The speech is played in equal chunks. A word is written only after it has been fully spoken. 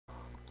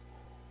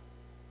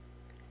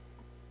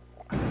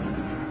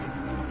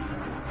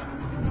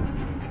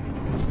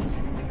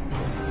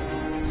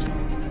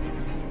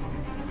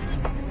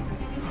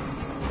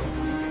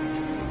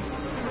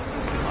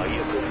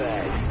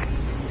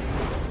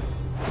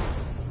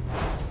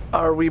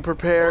Are we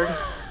prepared?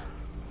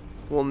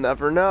 We'll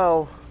never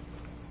know.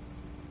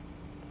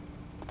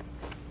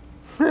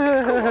 Come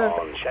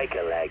on, shake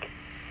a leg.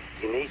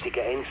 You need to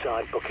get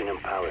inside Buckingham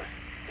Palace.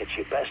 It's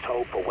your best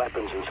hope for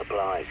weapons and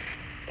supplies,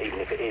 even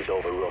if it is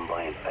overrun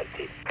by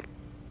infected.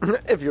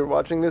 If you're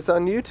watching this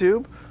on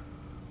YouTube,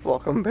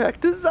 welcome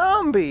back to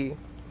Zombie.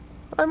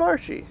 I'm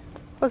Archie.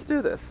 Let's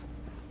do this.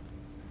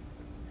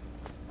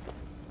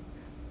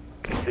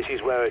 This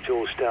is where it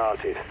all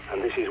started,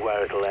 and this is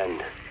where it'll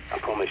end. I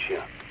promise you.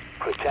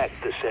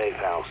 Protect the safe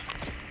house.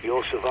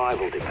 Your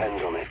survival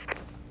depends on it.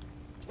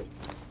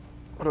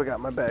 What do I got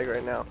in my bag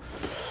right now?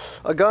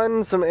 A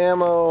gun, some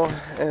ammo,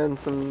 and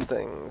some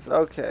things.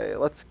 Okay,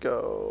 let's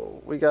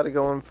go. We gotta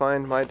go and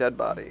find my dead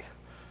body.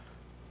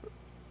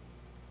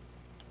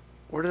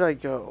 Where did I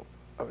go?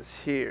 I was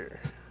here.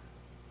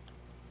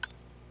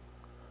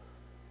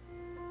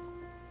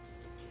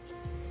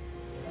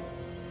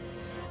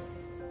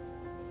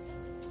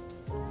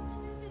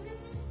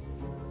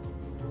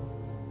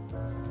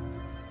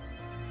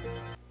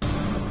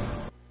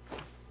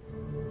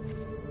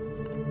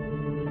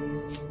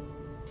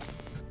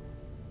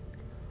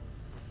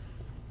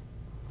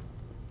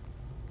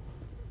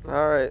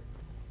 Alright.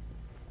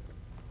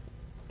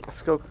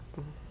 Let's go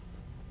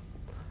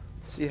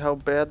see how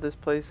bad this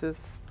place is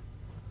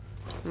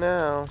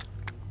now.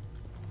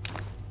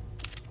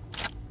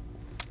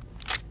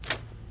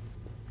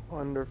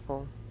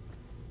 Wonderful.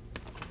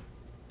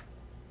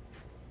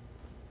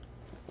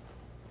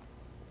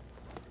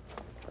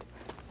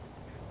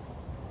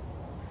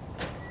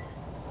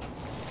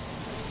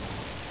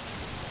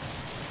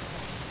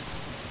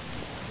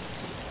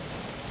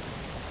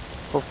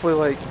 Hopefully,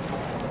 like,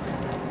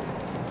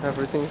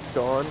 everything's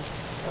gone.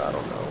 I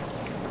don't know.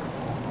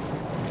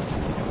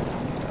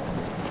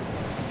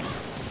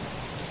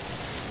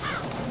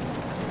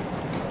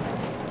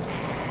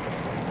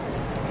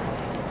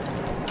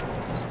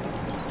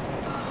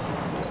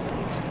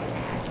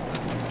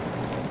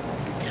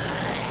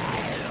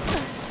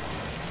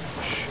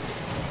 Shh.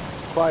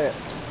 Quiet.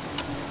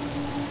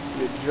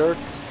 You jerk.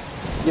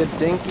 You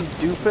dinky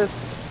doofus.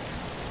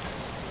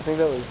 I think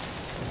that was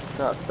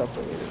not stuff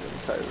we needed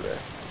inside of there.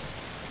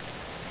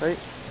 Right?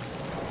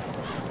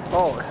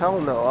 Oh, hell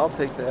no, I'll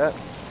take that.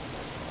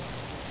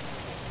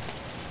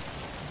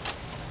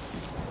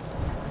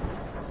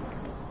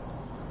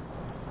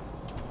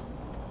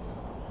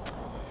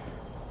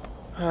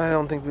 I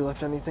don't think we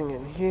left anything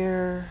in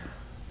here.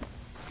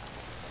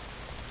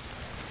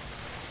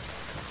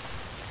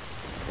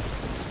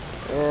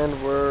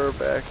 And we're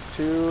back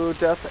to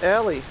Death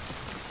Alley.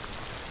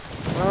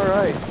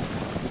 Alright.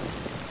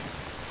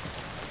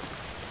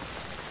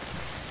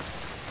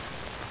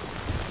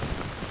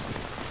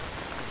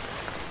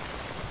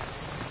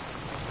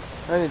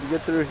 I need to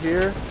get through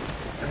here.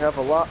 I have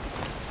a lot.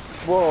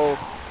 Whoa.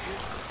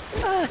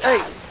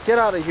 Hey, get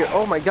out of here.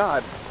 Oh my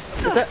god.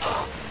 Is that...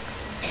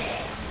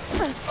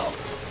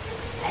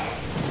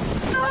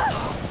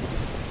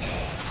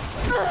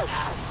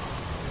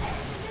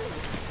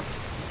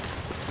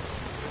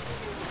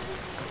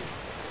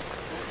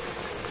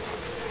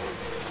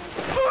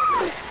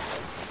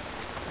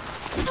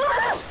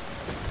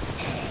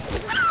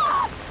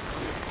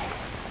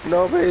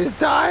 Nobody's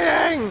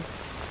dying!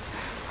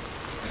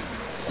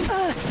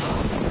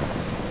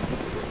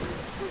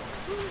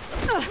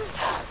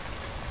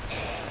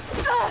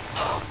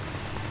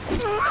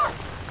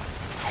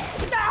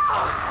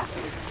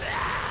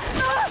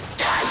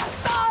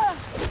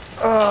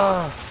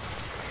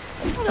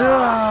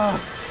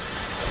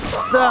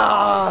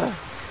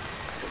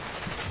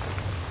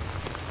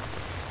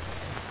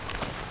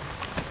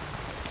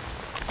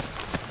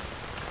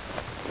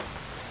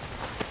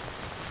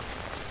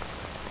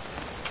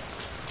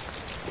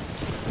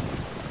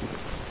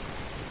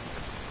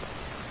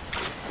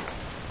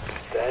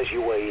 There's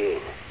your way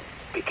in.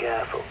 Be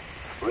careful.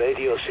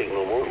 Radio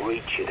signal won't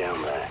reach you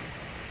down there.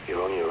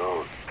 You're on your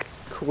own.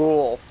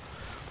 Cool.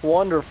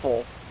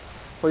 Wonderful.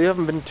 Well, you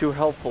haven't been too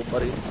helpful,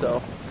 buddy,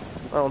 so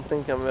I don't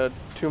think I'm at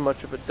too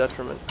much of a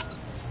detriment.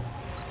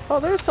 Oh,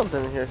 there's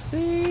something in here.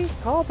 See?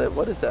 Called it.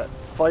 What is that?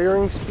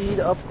 Firing speed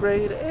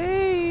upgrade.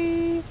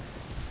 Hey!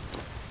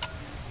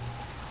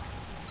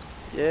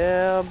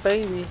 Yeah,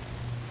 baby.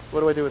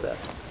 What do I do with that?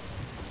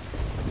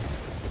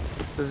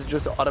 Does it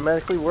just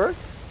automatically work?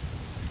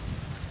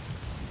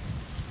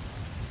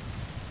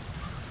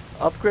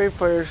 Upgrade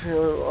fire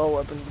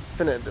weapon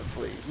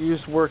definitively.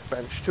 Use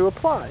workbench to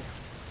apply.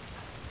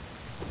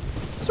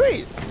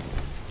 Sweet!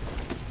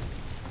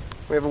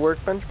 We have a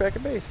workbench back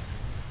at base.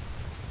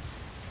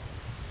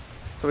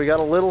 So we got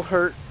a little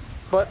hurt,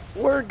 but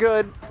we're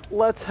good.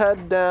 Let's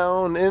head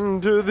down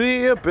into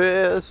the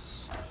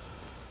abyss.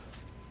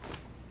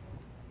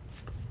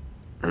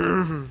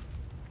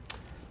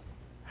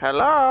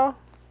 Hello?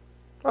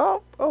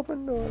 Oh,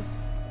 open door.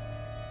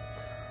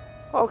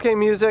 Okay,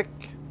 music.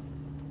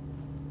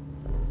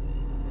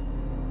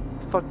 What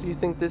the fuck do you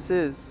think this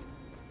is?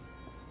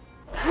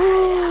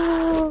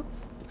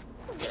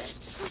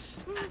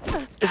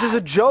 Is this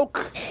a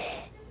joke?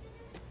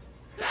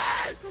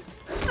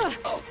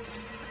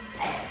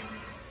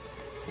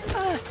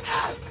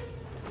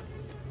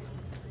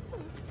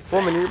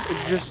 Woman, you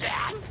just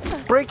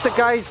break the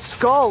guy's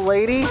skull,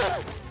 lady.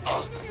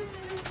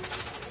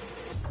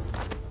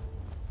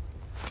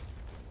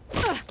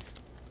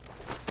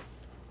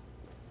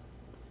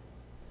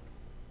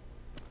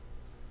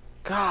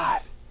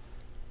 God.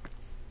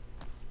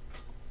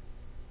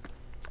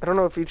 I don't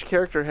know if each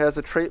character has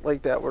a trait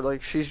like that where,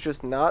 like, she's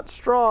just not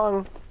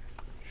strong.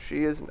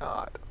 She is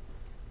not.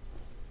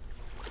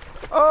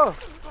 Oh!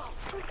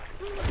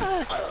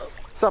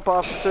 What's up,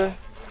 officer?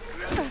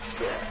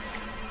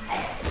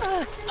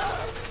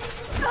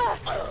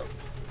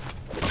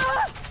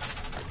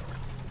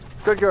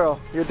 Good girl,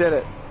 you did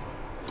it.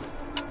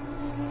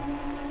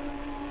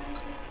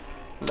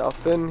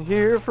 Nothing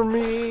here for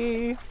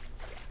me.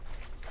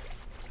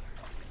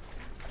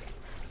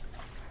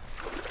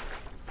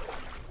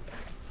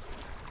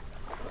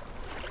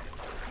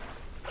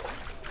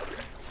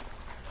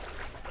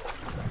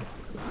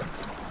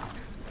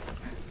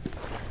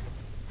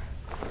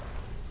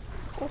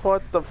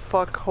 What the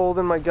fuck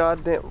holding my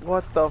goddamn...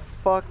 What the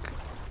fuck?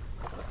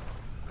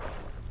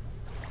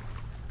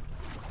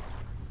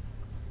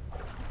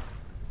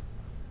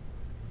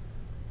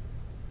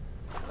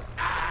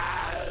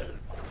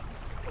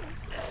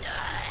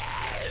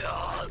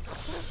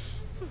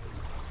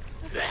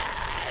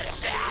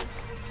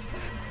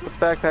 Put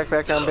the backpack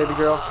back on, baby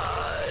girl.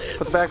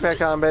 Put the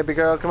backpack on, baby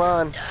girl. Come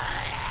on.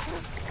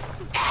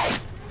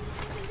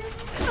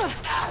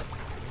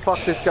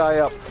 Fuck this guy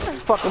up.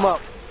 Fuck him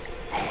up.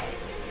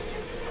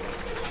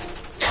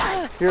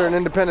 You're an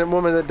independent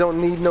woman that don't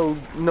need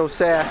no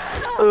sass.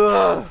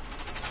 Ugh.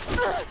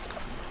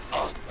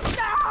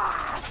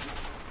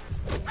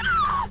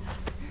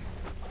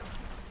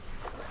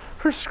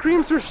 Her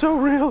screams are so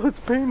real, it's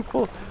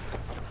painful.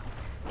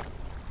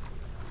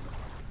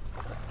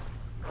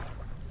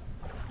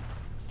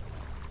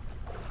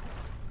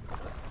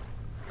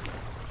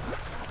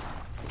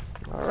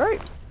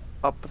 Alright.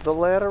 Up the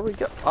ladder we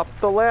go. Up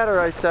the ladder,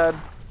 I said.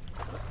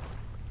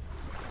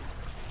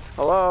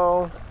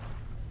 Hello?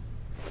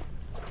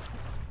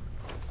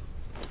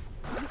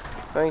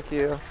 Thank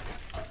you.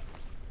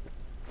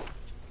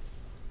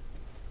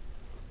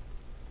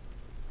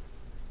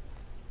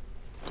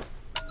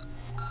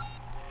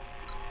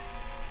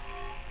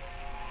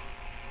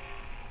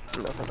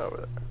 Nothing over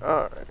there.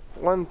 Alright,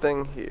 one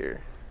thing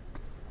here.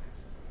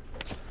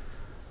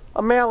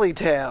 A Mally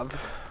tab.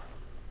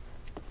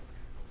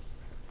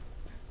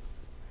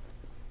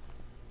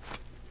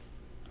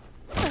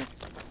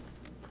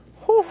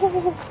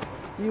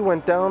 You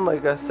went down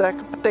like a sack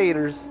of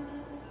potatoes.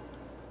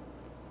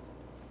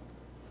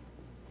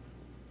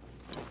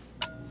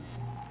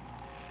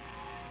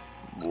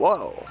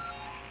 Whoa.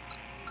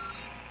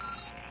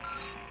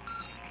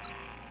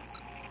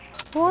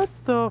 What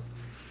the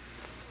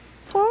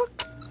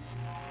fuck?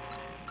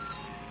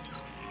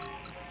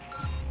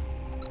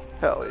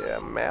 Hell yeah,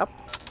 map.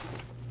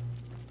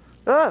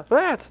 Ah,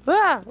 rats!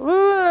 Ah!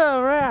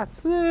 Ooh,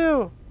 rats!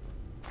 Ew!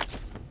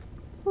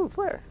 Ooh,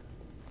 flare.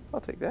 I'll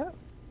take that.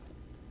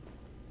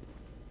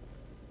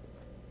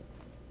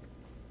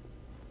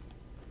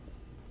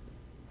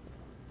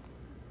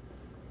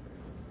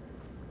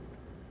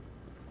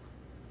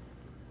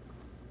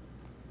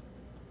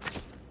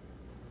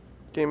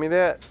 Give me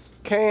that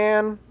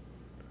can.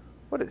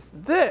 What is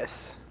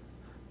this?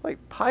 Like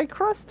pie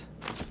crust?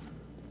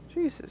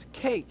 Jesus,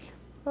 cake.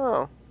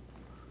 Oh.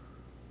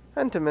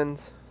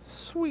 Entenmann's.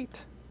 Sweet.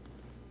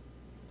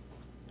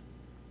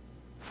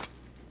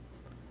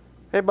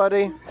 Hey,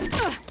 buddy.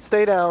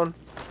 Stay down.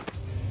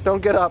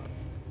 Don't get up.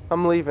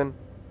 I'm leaving.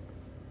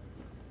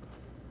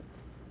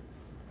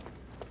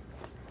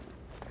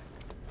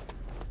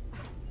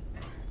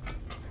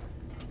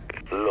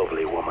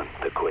 Lovely woman,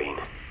 the Queen.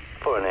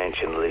 For an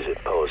ancient lizard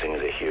posing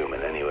as a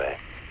human, anyway.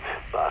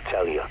 But I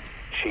tell you,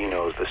 she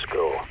knows the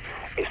score.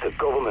 It's the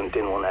government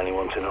didn't want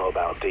anyone to know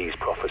about Dee's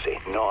prophecy,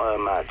 not her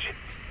match.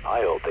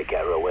 I hope they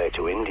get her away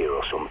to India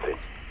or something.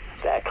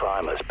 Their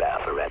climate's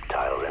better for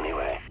reptiles,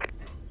 anyway.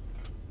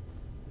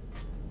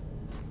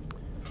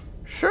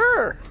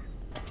 Sure.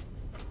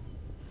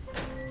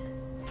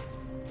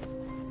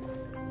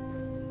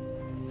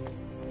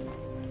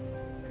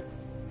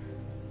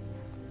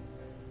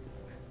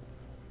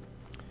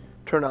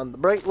 Turn on the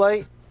bright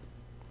light.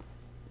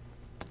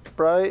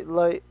 Bright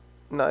light.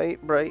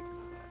 Night. Bright.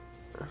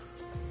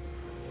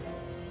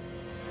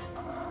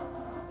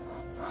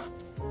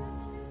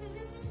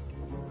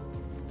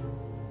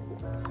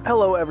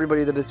 Hello,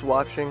 everybody that is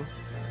watching.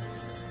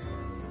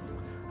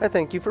 I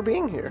thank you for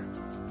being here.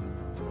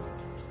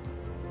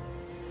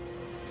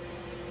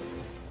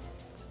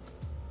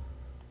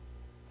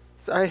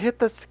 I hit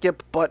the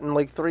skip button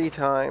like 3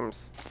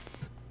 times.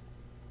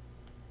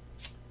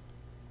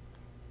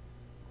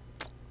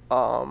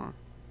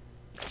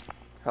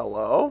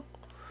 Hello?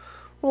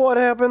 What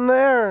happened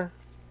there?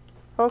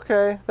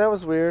 Okay, that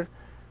was weird.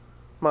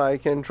 My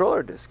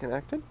controller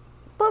disconnected,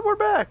 but we're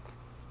back.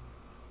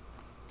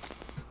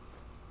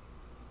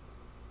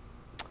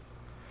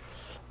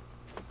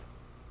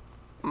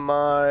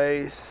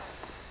 My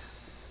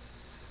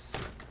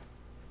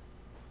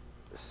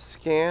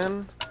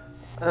scan,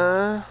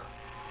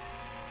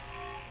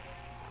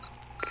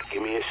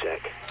 Give me a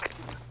sec.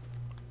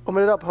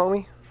 Open it up,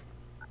 homie.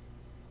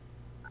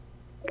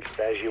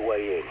 There's your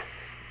way in.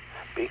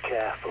 Be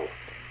careful.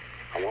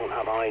 I won't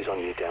have eyes on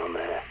you down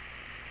there.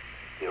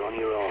 You're on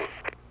your own.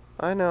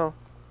 I know.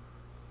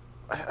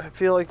 I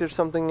feel like there's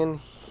something in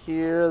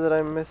here that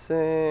I'm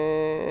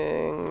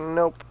missing.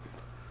 Nope.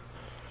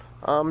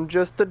 I'm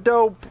just a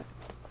dope.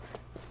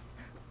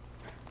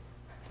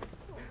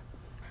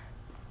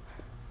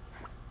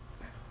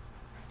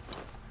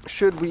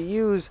 Should we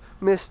use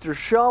Mr.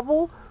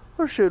 Shovel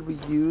or should we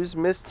use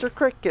Mr.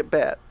 Cricket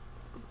Bat?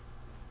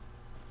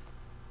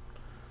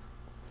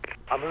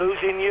 I'm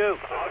losing you.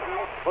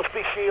 Must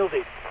be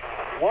shielded.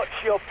 Watch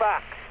your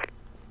back.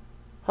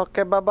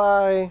 Okay,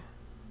 bye-bye.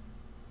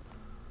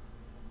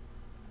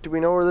 Do we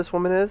know where this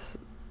woman is?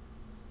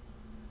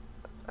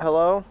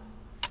 Hello?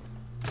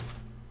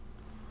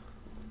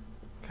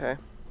 Okay.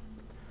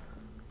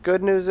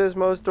 Good news is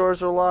most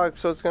doors are locked,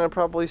 so it's going to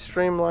probably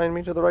streamline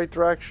me to the right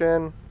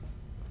direction.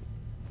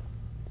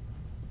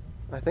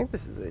 I think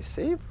this is a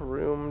safe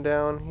room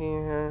down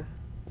here.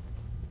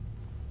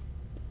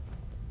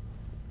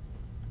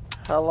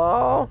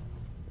 Hello?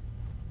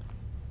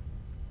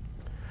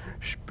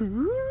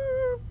 Spoopy.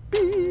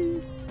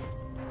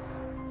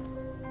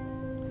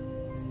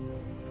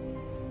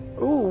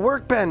 Ooh,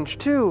 workbench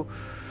too.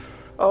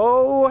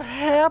 Oh,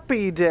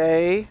 happy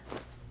day.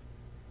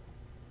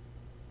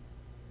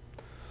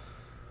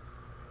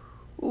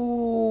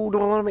 Ooh, do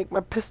I want to make my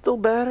pistol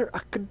better? I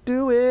could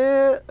do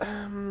it.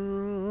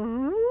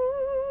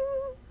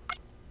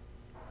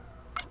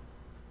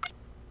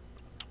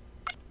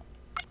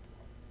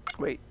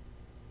 Wait.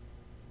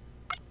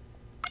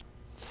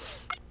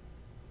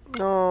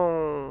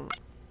 No.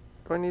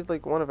 Do I need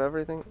like one of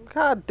everything?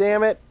 God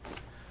damn it.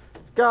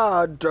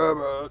 God damn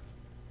it.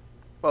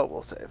 Oh,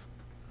 we'll save.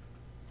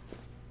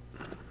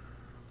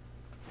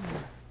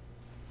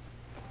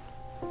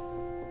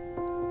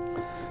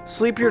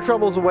 Sleep your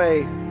troubles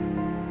away.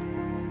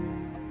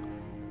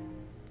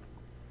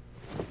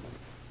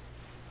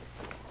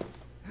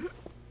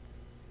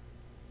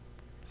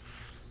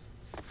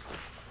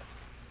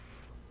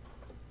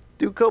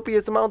 Do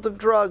copious amounts of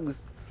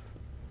drugs.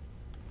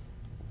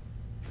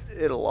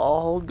 It'll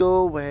all go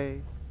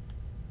away.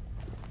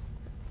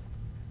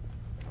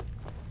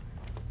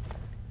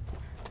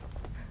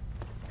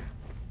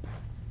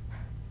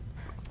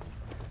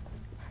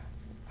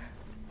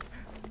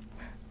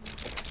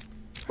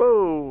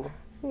 Whoa.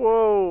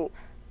 Whoa.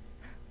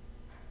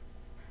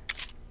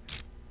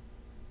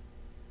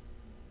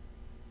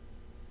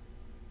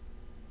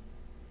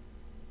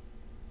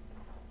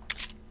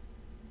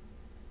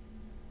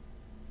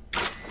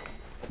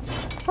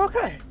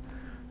 Okay.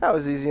 That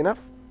was easy enough.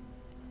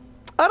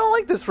 I don't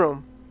like this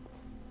room.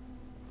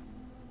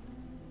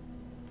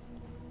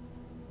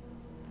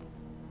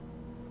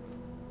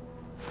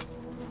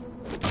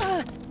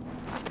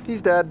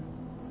 He's dead.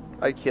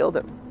 I killed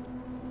him.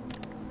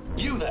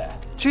 You there?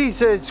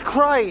 Jesus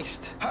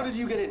Christ! How did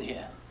you get in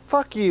here?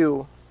 Fuck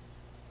you.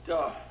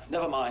 Oh,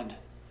 never mind.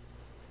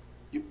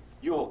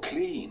 You're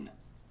clean,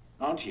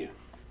 aren't you?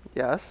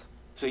 Yes.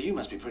 So you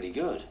must be pretty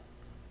good.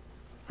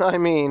 I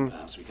mean,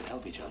 Perhaps we could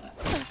help each other.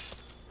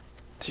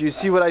 do you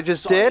see what I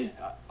just Sorry, did?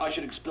 I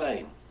should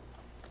explain.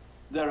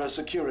 There are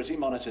security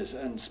monitors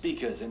and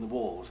speakers in the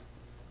walls.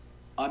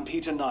 I'm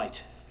Peter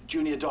Knight,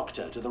 junior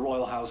doctor to the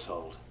royal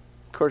household.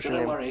 Of course So your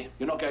don't name worry,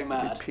 you're not going would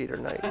be mad. Peter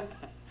Knight.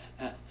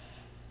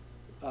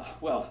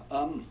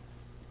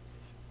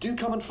 Do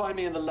come and find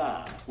me in the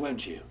lab,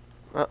 won't you?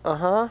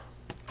 Uh-huh.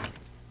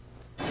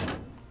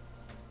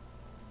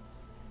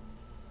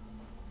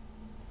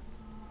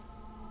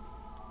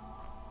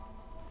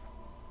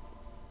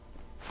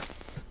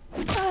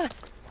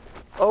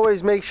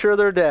 Always make sure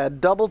they're dead.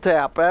 Double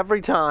tap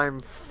every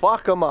time.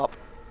 Fuck them up.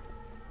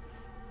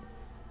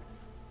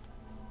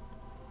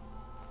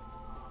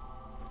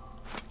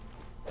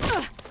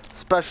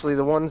 Especially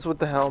the ones with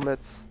the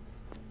helmets.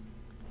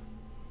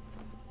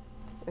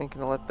 Ain't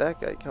gonna let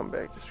that guy come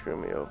back to screw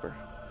me over.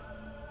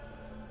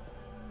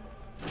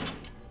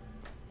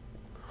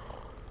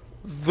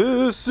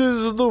 This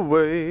is the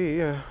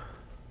way.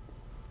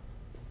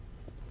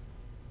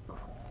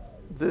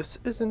 This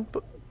isn't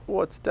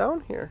what's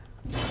down here.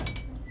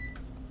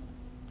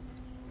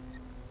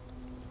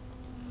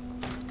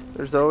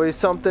 There's always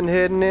something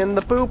hidden in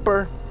the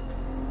pooper.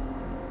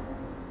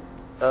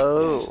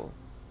 Oh.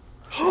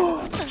 Shame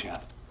about this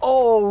chap.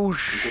 Oh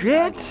He couldn't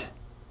shit! handle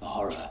the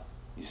horror,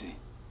 you see.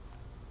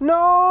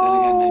 No! Then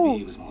again, maybe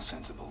he was more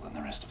sensible than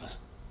the rest of us.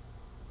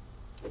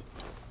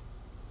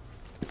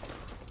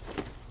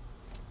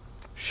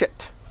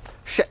 Shit.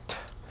 Shit.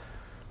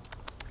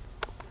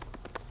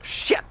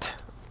 Shit.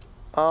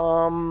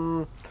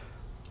 I'm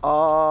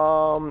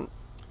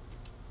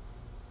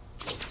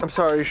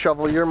sorry,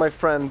 Shovel, you're my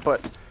friend,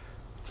 but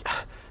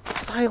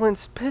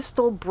silenced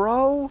pistol,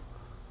 bro.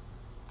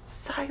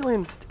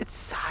 Silenced. It's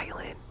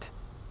silent.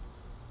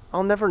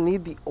 I'll never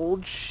need the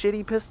old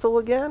shitty pistol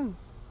again.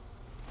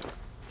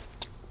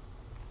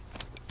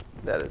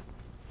 That is...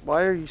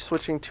 Why are you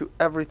switching to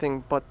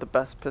everything but the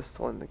best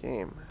pistol in the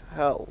game?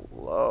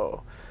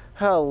 Hello.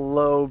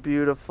 Hello,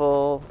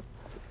 beautiful.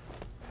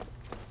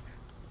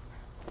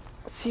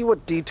 See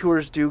what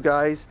detours do,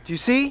 guys? Do you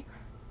see?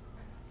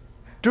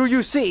 Do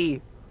you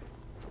see?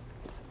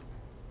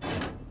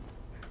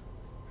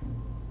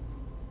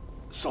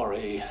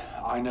 Sorry,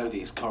 I know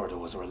these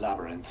corridors are a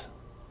labyrinth.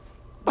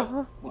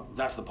 Well,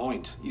 that's the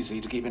point, you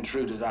see, to keep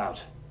intruders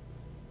out.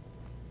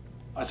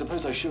 I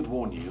suppose I should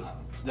warn you,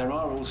 there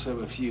are also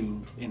a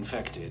few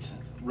infected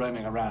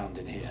roaming around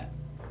in here.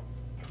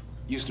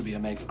 Used to be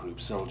Omega Group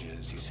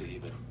soldiers, you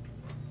see, but...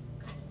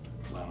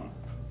 well,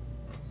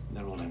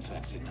 they're all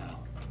infected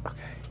now.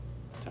 Okay.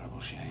 Terrible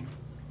shame.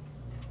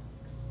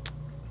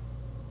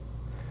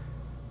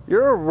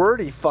 You're a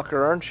wordy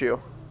fucker, aren't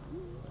you?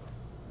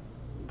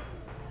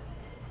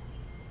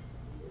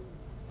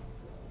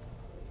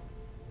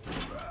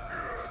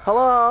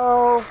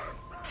 Hello?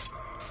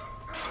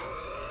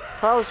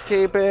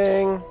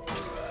 Housekeeping.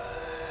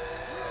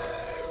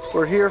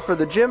 We're here for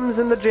the gyms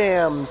and the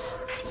jams.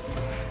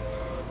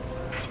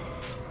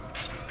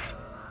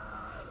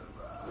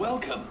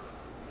 Welcome.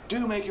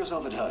 Do make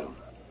yourself at home.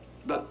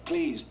 But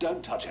please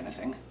don't touch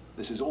anything.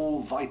 This is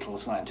all vital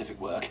scientific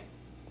work.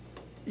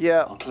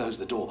 Yeah. I'll close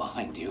the door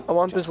behind you. I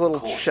want just this little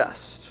caution.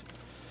 chest.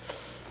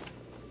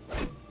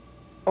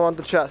 I want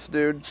the chest,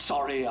 dude.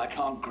 Sorry, I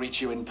can't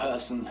greet you in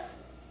person.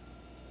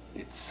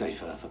 It's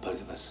safer for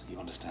both of us, you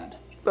understand?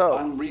 Oh.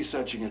 I'm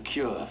researching a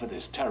cure for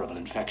this terrible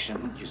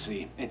infection. You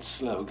see, it's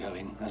slow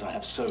going, as I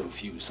have so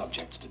few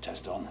subjects to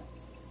test on.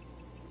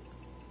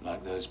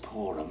 Like those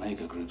poor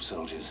Omega Group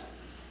soldiers.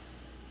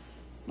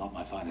 Not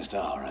my finest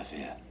hour, I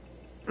fear.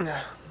 Good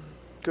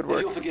If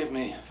work. you'll forgive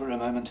me for a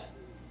moment.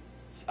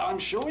 I'm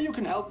sure you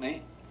can help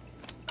me.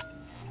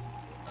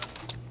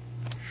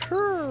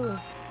 Sure.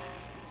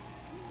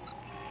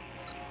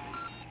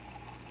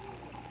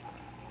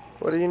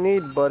 What do you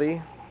need, buddy?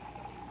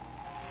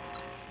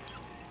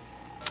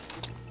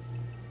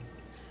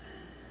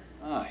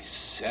 I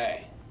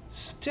say,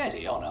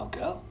 steady on, old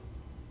girl.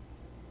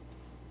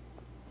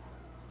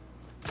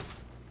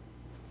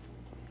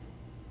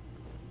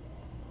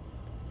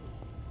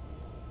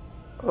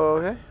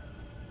 Okay.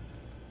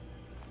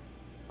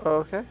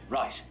 Okay.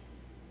 Right.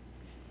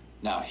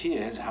 Now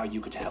here's how you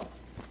could help.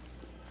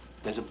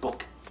 There's a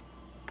book,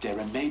 De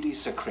Remedii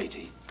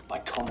Secreti, by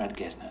Conrad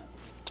Gesner.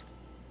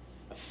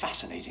 A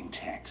fascinating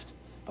text,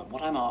 but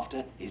what I'm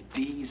after is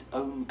Dee's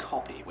own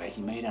copy where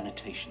he made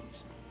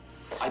annotations.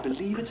 I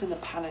believe it's in the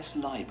palace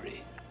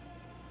library,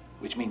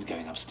 which means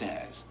going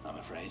upstairs, I'm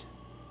afraid.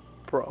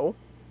 Bro.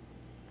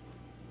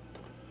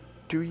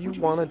 Do you Would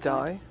you want to be so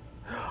kind? die?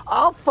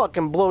 I'll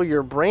fucking blow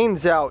your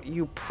brains out,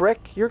 you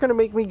prick. You're gonna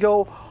make me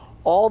go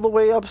all the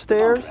way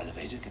upstairs? The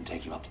elevator can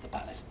take you up to the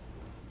palace.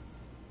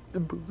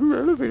 The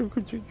elevator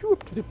can take you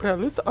up to the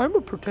palace. I'm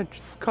a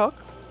pretentious cock.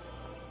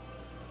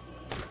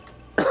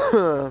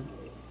 I'm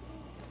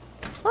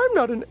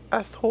not an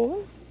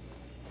asshole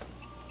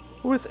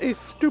with a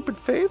stupid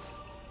face.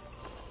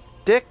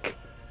 Dick.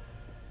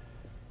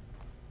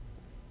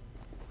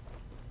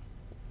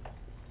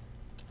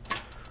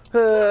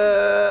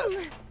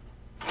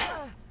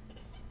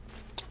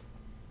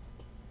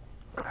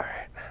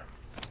 Alright.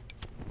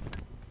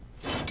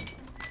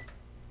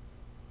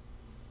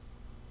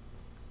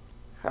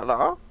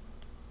 Hello?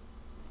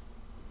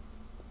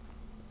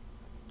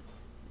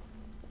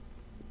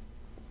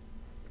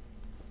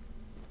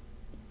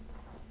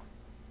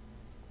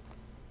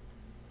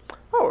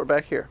 Oh, we're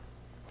back here.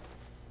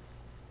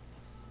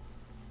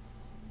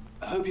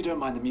 I hope you don't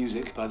mind the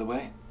music, by the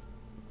way.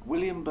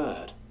 William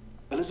Byrd,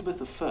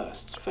 Elizabeth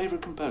I's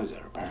favorite composer,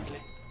 apparently.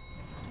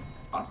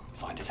 I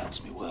find it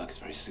helps me work. It's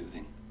very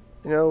soothing.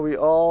 You know, we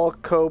all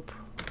cope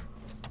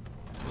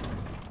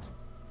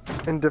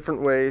in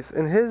different ways,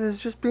 and his is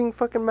just being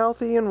fucking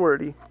mouthy and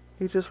wordy.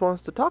 He just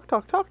wants to talk.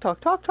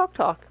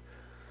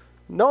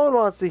 No one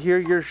wants to hear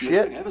your You're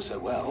shit. doing ever so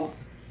well.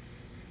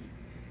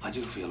 I do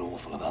feel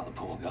awful about the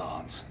poor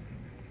guards.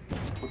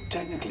 Well,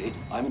 technically,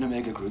 I'm an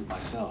Omega Group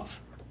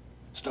myself.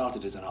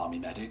 Started as an army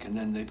medic, and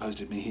then they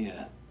posted me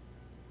here.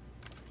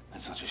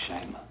 It's such a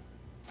shame.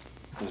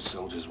 Those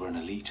soldiers were an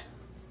elite.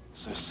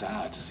 So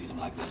sad to see them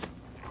like this.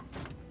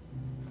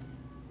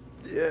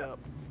 Yeah.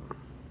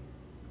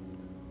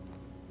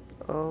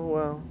 Oh,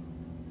 well.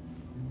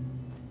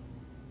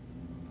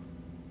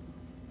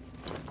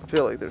 I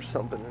feel like there's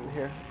something in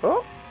here.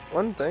 Oh,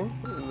 one thing.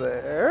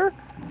 There.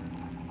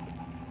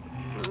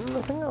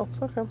 Nothing else.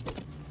 Okay.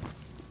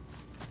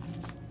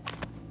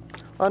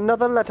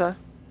 Another letter.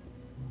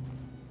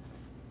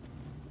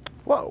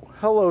 Whoa.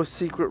 Hello,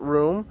 secret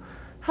room.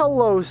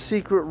 Hello,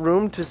 secret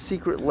room to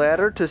secret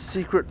ladder to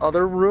secret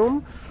other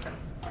room.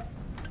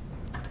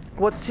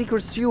 What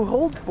secrets do you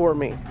hold for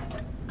me?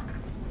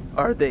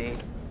 Are they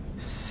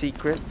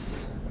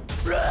secrets?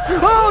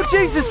 Oh,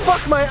 Jesus,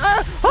 fuck my...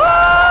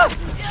 Ah!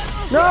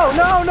 No,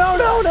 no, no,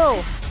 no,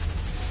 no!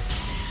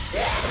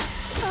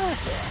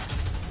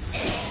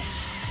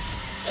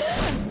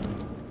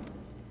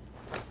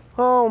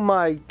 Oh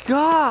my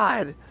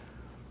God!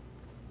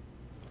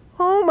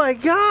 Oh my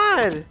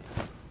God!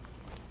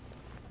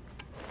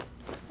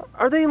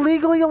 Are they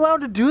legally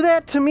allowed to do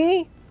that to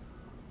me?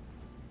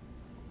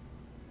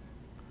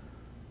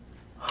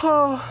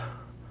 Oh.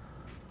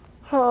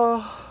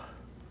 Oh.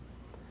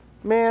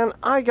 Man,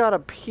 I gotta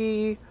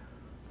pee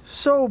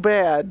so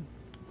bad.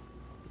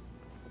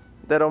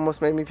 That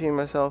almost made me pee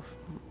myself.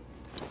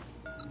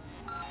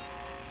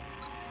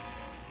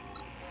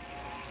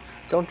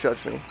 Don't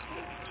judge me.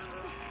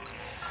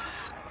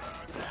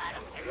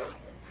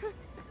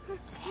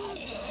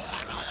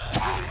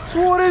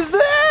 What is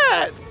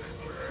that?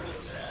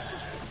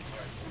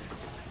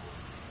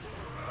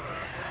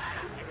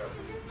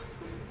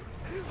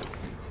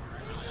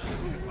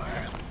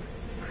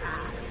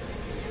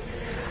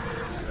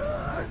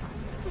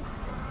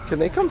 Can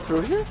they come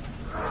through here?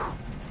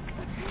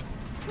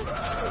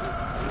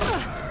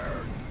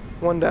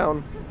 One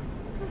down.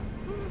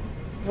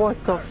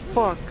 What the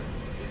fuck?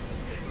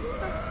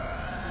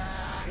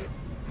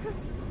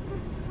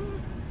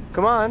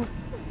 Come on.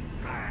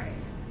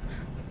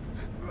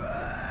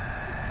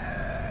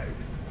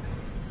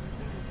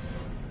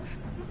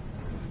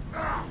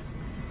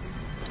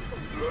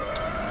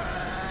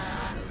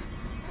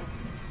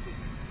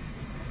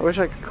 I wish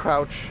I could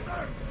crouch.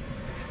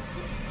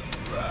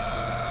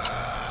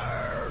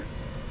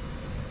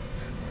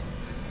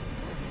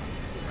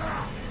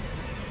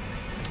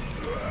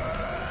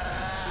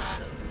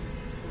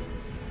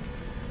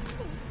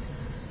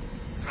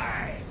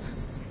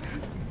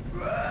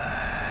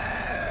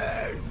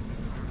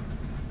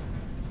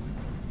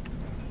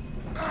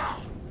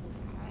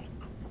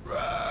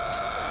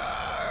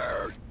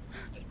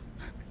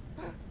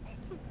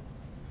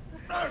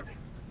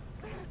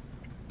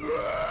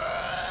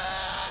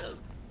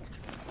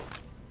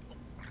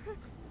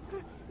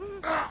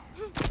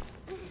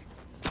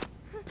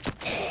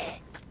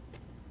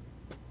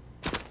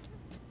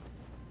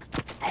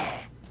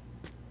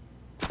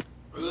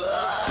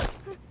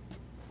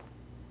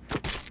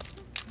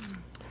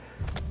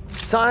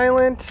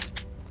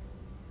 Silent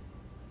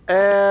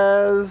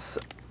as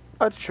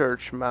a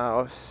church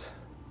mouse.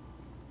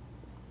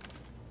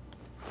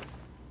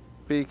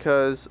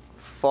 Because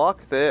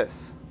fuck this.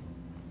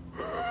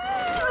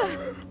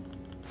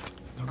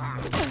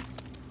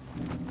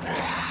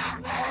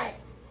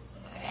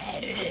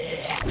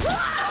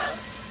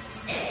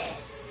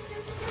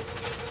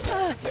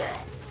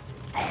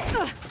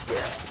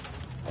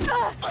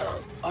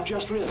 I've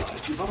just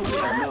realized you probably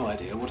have no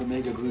idea what a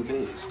mega group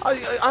is.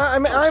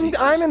 I'm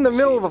in the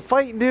middle of a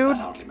fight, dude. That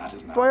hardly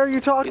matters now. Why are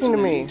you talking It's to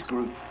an me? elite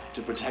group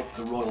to protect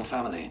the royal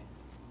family.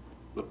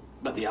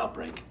 But the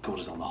outbreak caught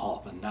us on the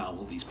hop, and now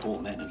all these poor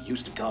men who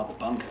used to guard the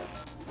bunker.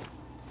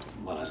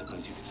 Well, I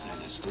suppose you could say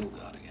they're still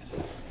guarding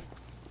it.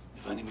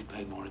 If only we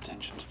paid more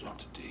attention to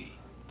Dr. D.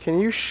 Can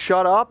you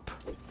shut up?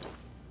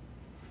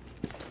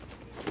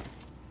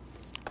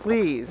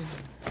 Please.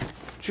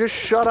 Just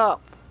shut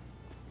up.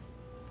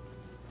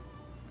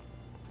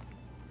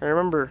 I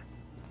remember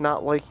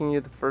not liking you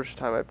the first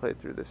time I played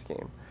through this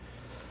game.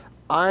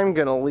 I'm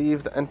gonna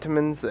leave the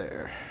Entomans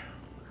there.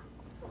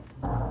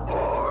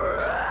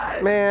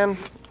 Man,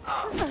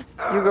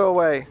 you go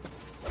away.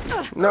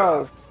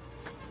 No.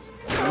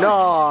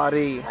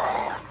 Naughty.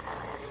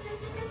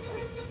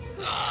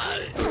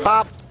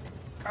 Pop.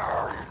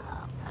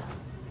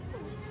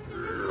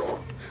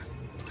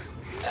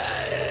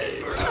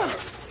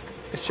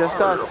 It's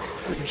just us.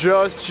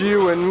 Just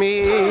you and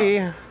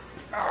me.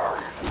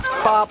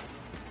 Pop.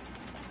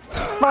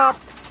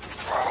 Pop.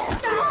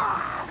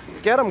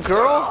 Get him,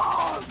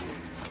 girl.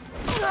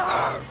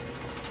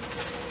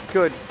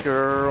 Good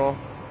girl.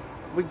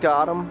 We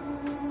got him.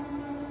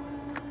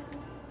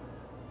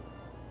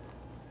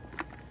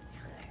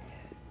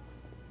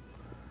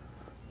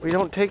 We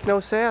don't take no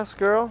sass,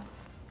 girl.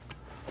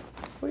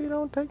 We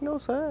don't take no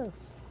sass.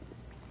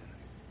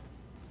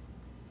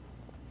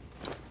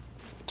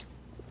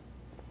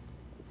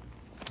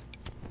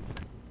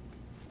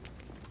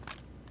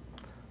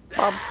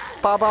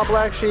 Bob,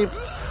 black sheep.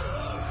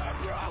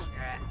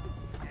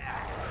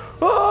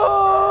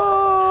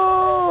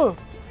 Oh!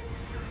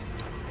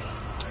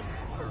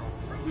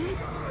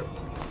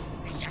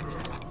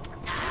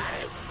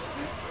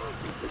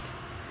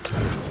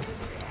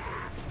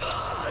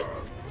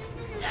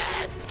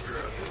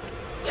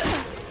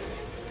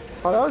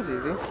 Oh, that was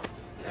easy.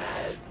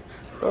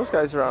 Those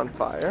guys are on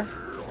fire.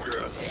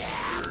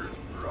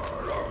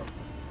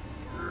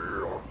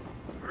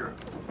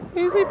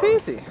 Easy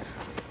peasy.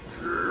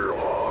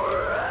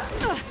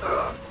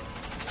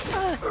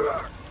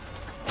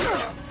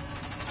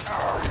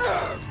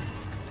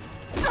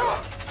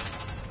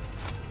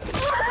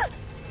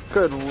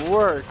 Good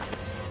work.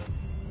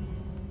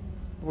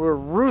 We're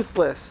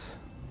ruthless.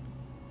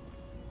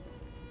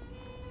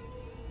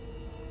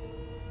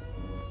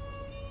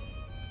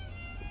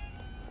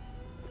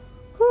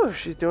 Whew,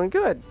 she's doing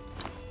good.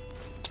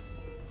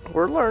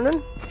 We're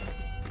learning.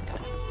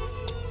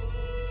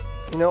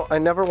 You know, I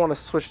never want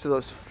to switch to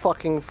those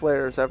fucking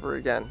flares ever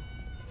again.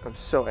 I'm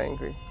so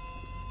angry.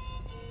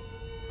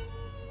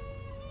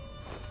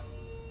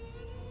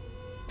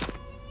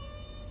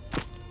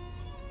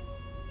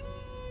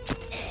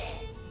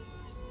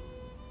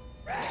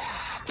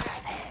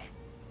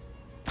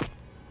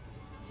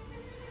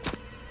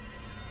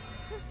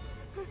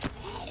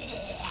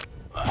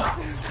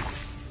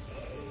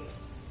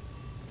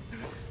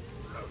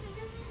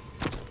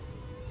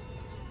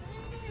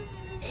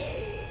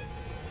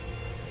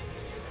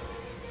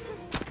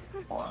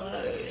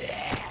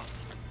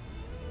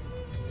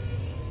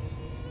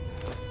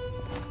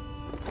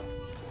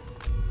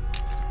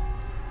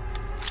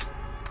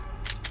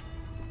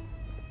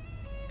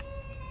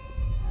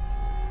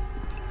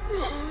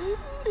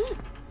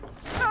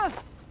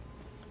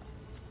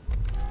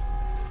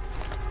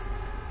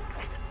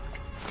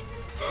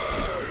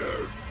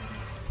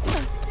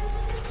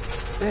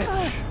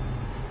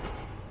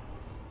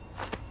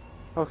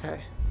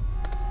 Okay.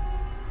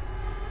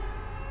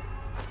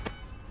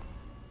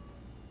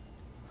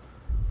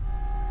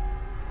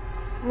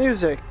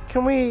 Music.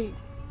 Can we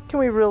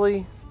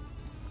really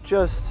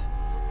just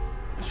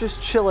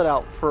chill it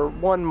out for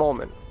one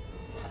moment?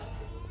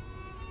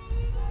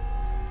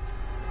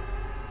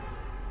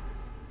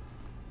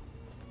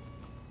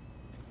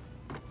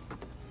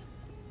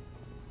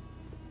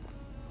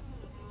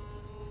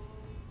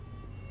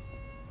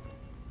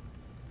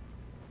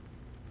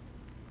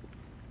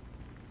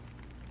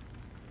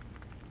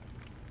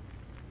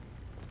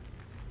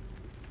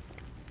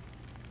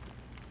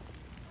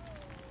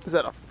 Is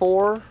that a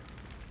 4?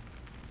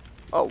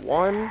 A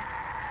 1?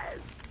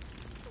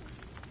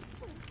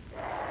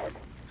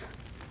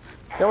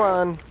 Come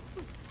on.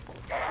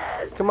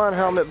 Come on,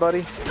 helmet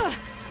buddy.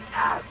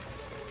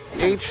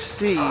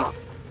 HC.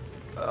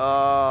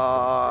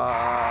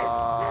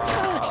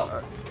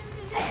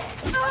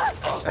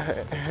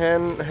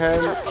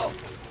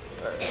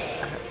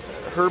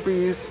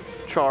 Herpes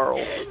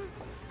Charles.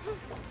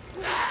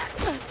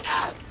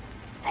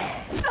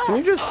 Can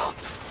you just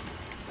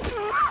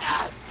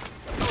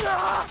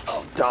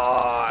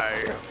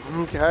die?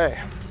 Okay.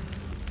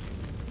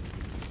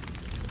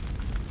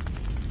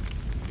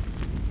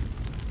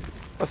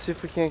 Let's see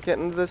if we can't get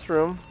into this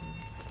room.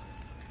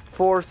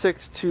 4,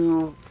 6,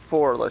 2,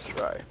 4. Let's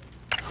try.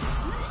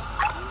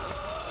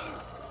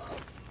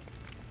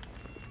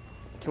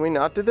 Can we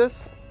not do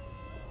this?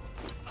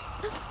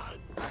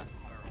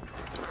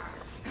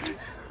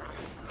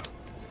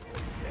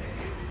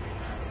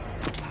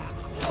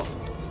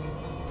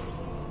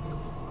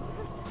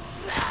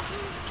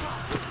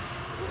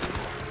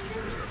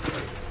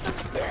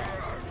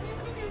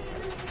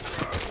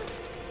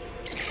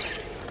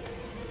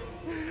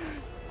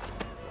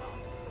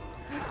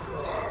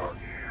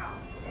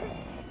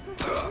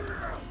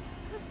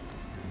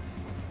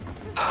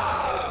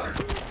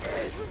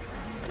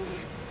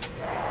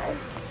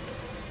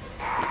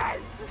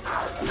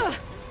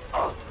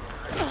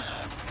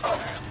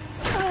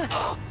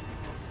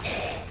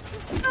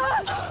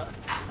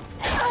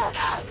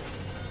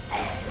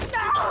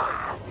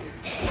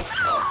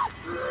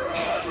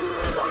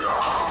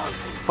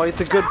 Fight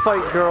the good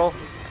fight, girl.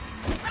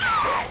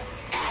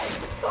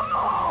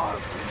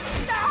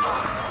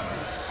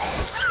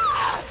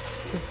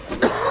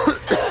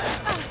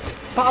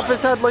 Pop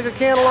his head like a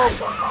cantaloupe.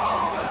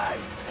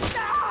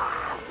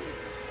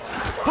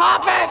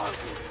 Pop it!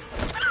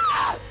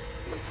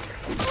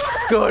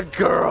 Good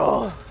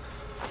girl.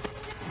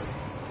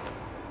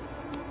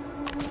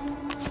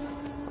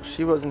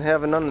 She wasn't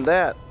having none of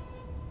that.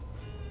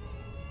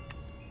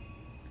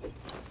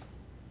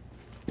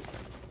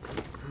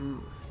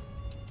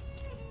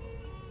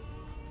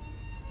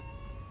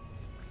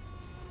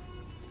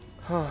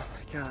 Oh my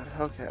god,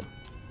 okay.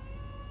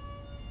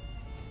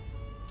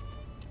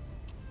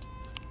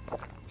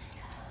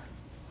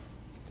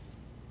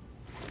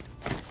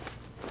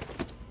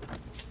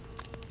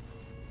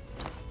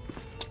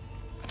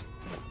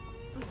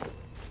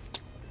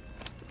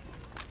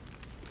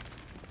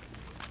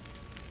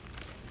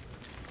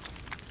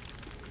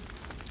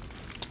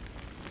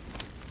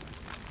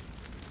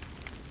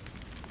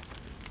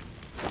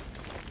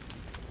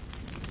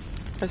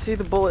 I see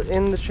the bullet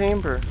in the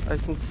chamber. I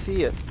can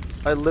see it.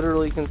 I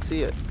literally can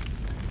see it.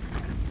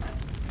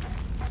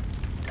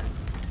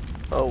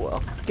 Oh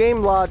well.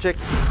 Game logic.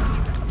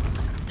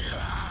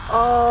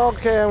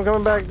 Okay, I'm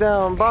coming back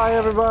down. Bye,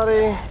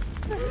 everybody.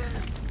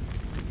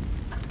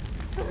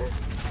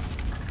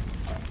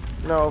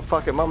 No,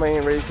 fuck it. Mama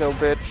ain't raised no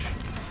bitch.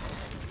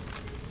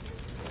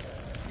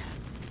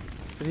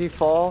 Did he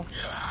fall?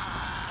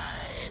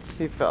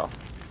 He fell.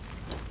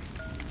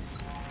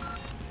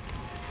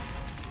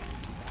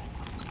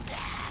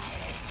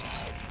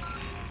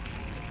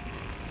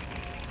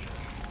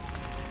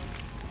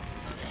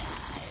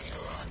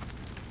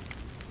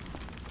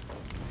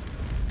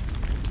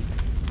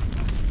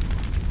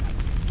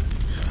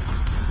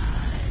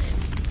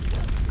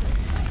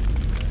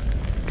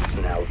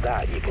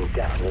 That you can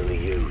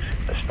definitely use,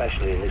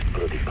 especially in this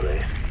bloody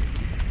place.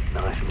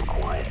 Nice and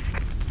quiet.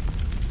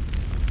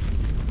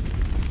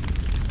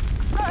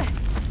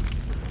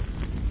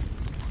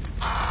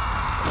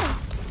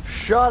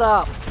 Shut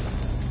up!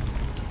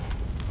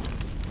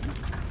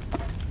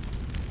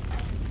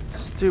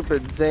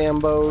 Stupid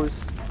Zambos.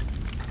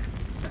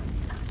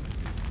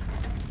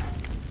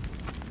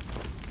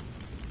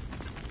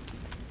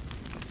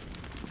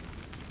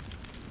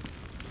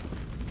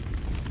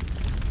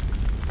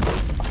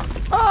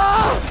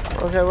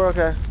 Okay, we're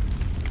okay.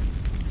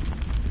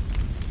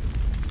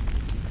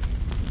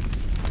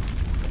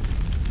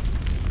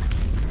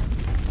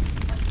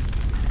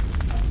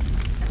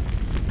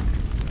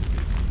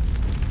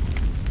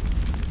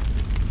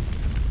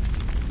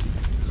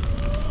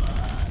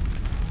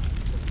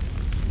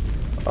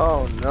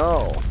 Oh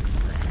no.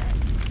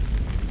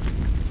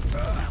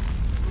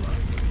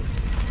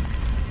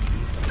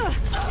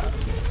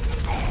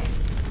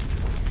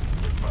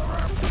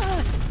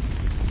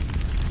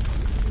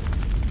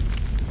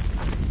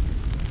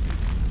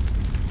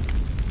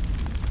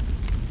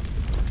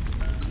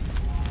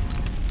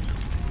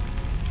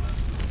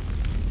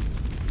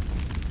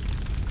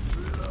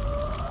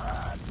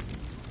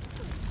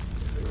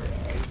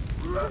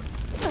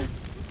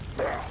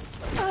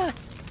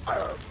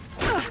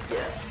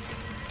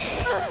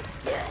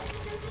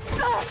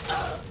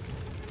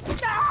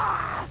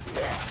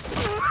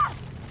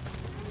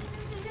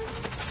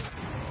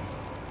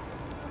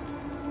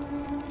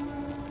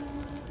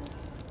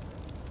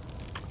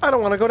 I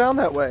don't want to go down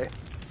that way.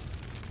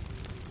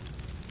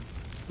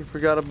 You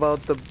forgot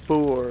about the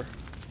boar.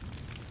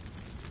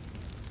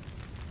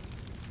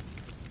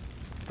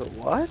 The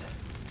what?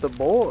 The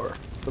boar.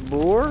 The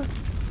boar?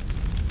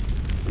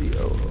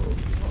 B-O-O-R.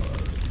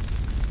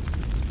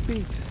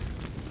 Speaks.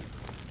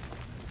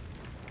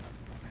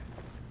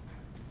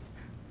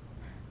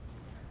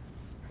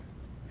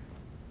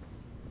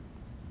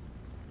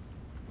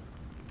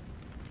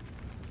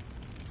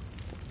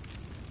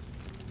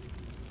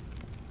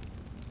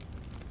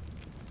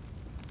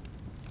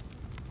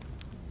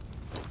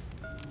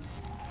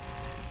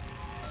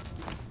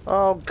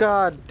 Oh,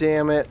 god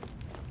damn it.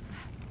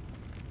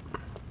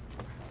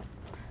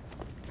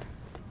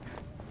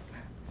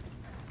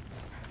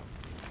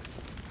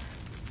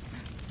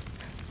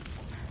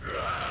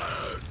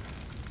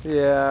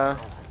 Yeah.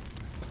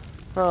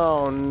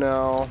 Oh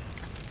no.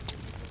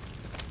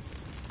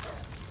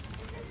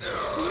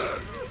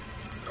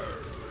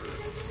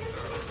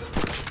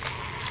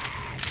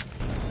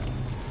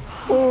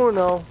 Oh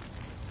no.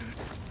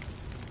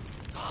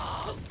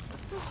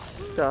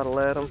 Gotta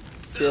let him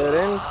get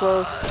in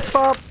close.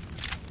 Pop!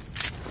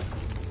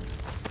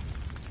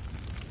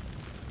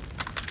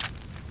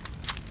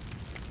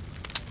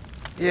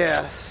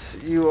 Yes,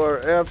 you are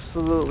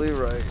absolutely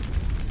right.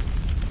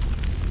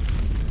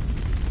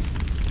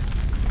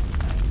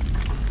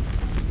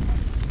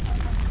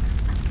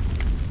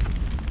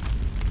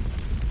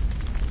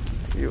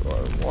 You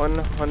are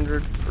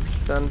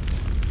 100%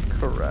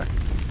 correct.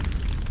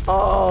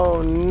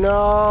 Oh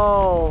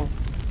no!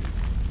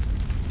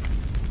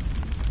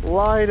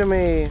 Lie to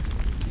me!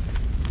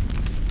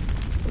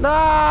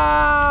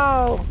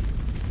 No!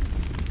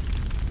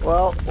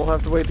 Well, we'll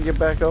have to wait to get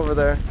back over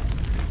there.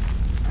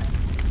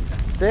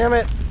 Damn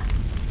it!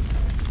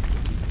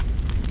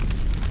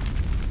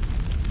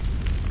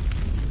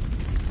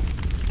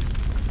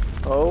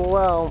 Oh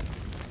well.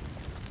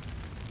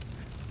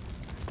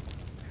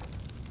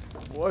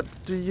 What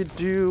do you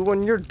do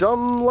when you're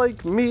dumb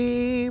like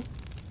me?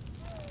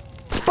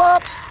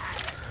 Bop!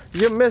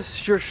 You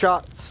miss your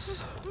shots.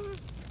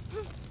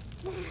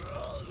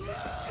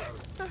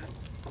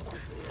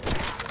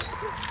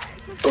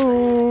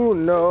 Ooh,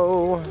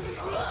 no.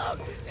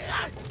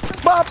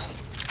 Bop!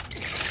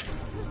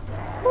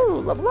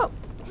 Ooh, level up.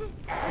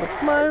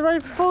 With my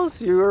rifles,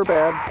 you're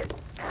bad.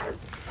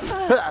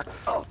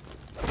 I'm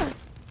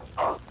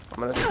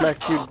gonna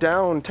smack you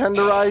down,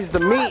 tenderize the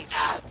meat.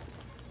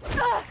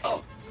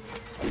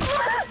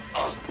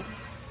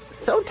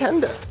 So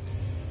tender.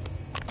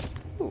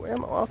 Ooh,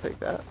 ammo, I'll take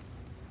that.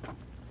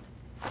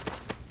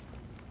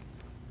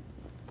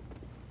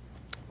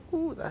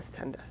 Ooh, that's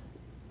tender.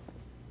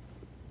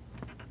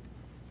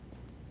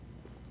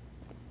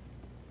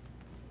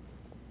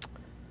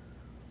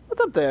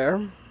 What's up there?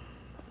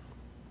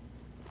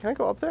 Can I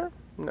go up there?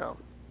 No.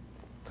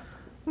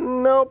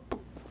 Nope.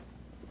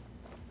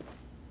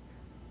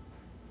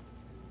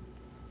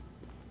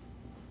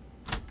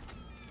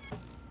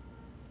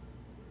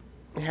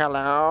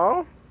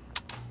 Hello?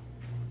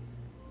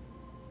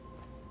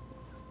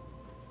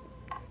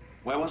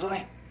 Where was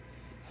I?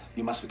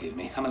 You must forgive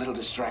me. I'm a little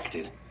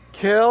distracted.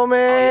 Kill me! Oh,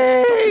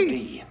 yes, Dr.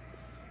 D.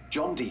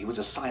 John Dee was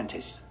a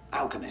scientist,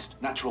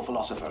 alchemist, natural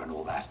philosopher and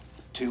all that,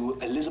 to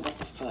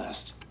Elizabeth I.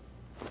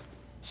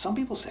 Some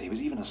people say he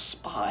was even a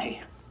spy.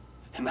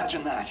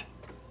 Imagine that.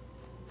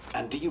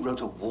 And Dee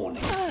wrote a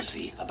warning, you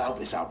see, about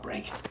this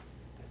outbreak.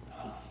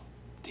 Oh,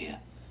 dear.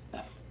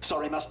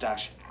 Sorry,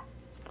 mustache.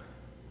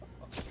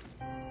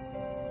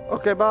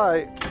 Okay,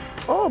 bye.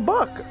 Oh, a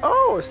buck.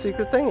 Oh, a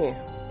secret thingy.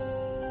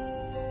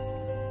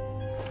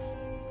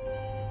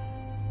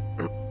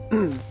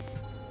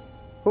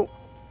 Oh,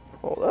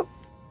 hold up.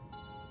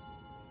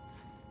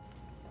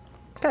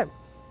 Okay,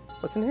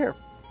 what's in here?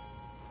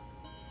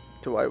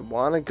 Do I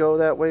want to go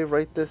that way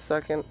right this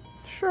second?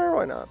 Sure,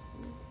 why not?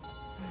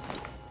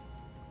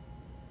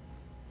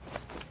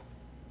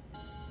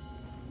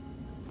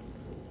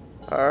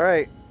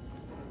 Alright.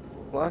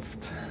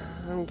 Left,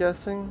 I'm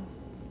guessing.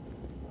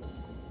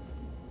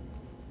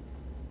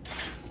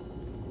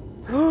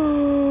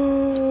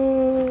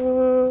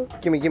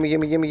 Gimme, gimme,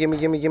 gimme, gimme, gimme,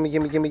 gimme, gimme,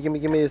 gimme, gimme, gimme,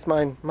 gimme, it's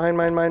mine. Mine,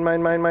 mine, mine,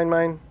 mine, mine, mine,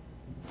 mine.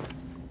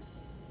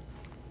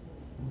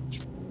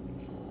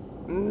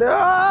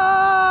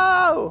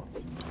 No!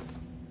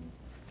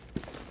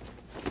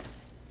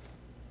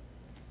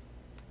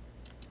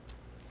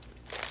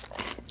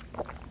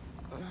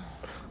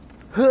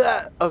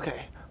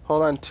 Okay,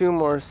 hold on 2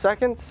 more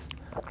seconds.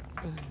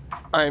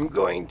 I'm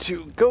going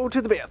to go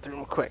to the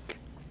bathroom quick.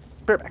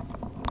 Be right back.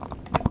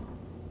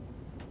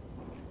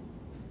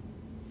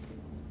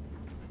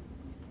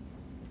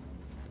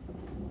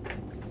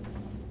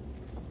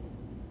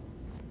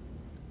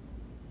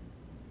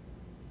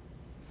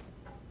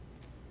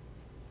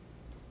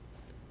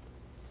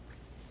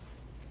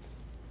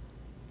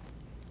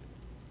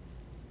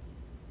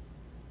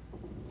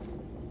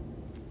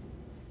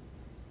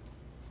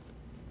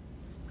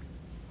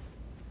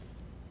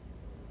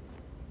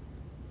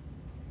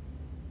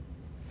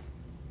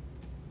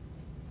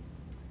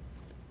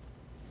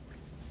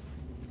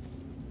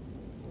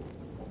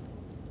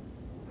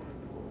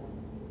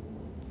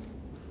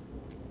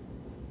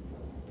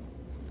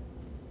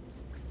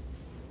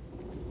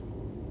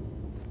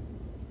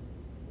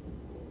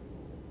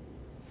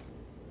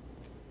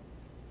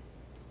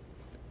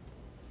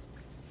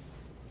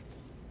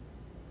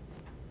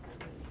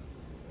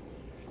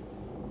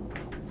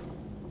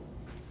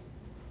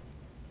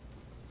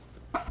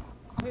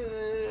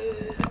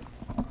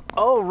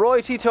 Oh,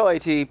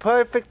 righty-tighty.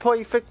 Perfect,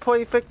 perfect,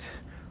 perfect.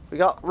 We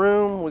got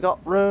room,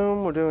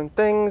 we're doing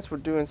things, we're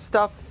doing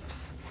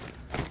stuffs.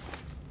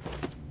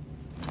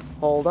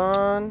 Hold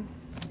on.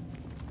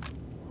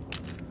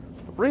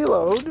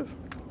 Reload.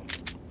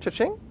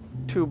 Cha-ching.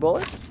 2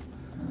 bullets.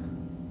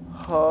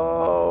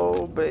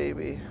 Oh,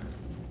 baby.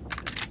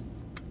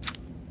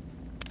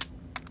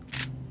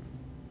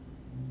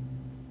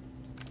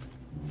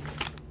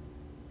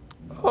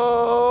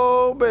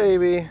 Oh,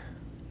 baby.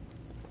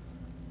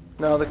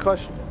 Now the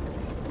question...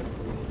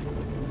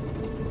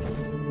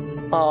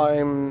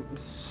 I'm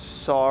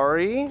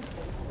sorry?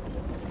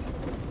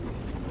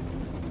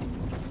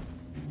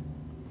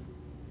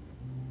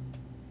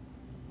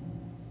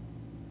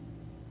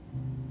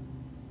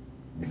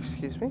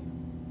 Excuse me?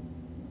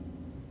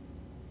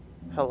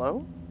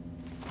 Hello?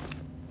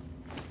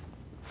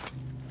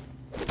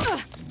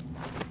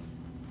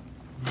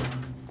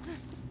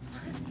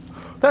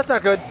 That's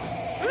not good.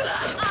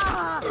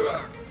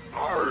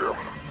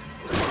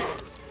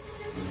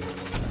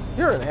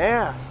 You're an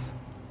ass.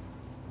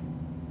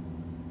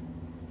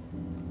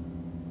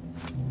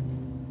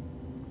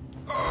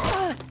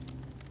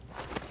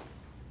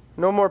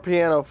 No more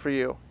piano for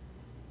you.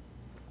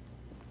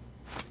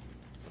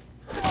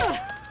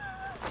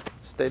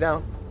 Stay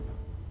down.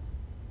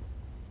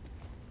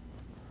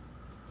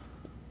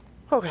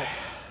 Okay.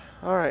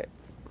 Alright.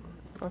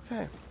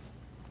 Okay.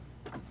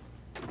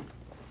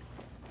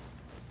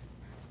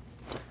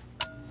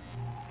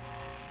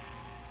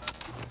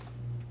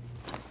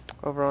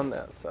 Over on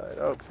that side.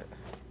 Okay.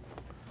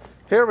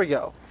 Here we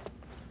go.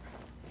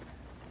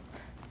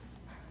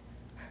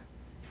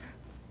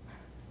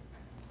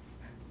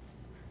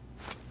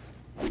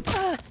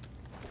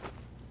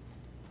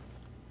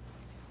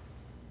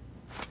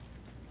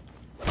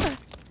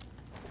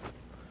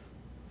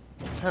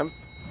 Can't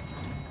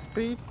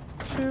be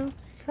too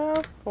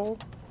careful.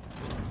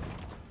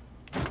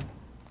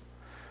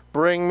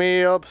 Bring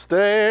me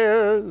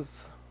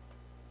upstairs.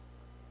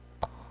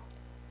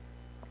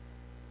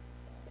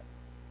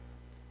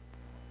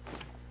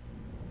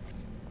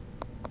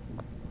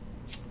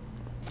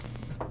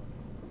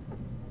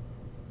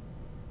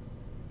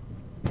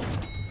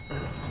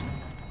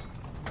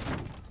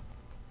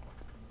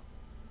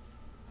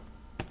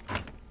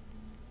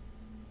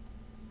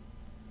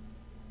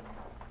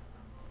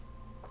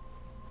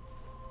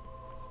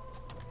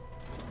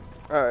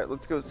 Alright,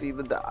 let's go see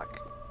the doc.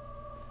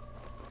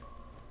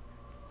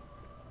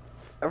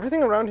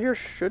 Everything around here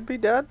should be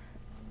dead.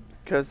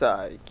 Because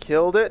I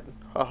killed it.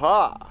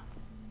 Haha.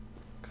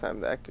 Because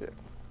I'm that good.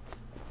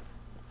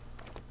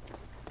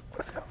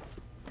 Let's go.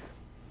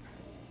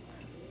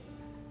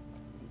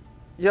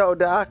 Yo,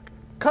 Doc.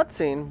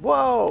 Cutscene.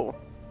 Whoa.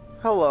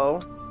 Hello.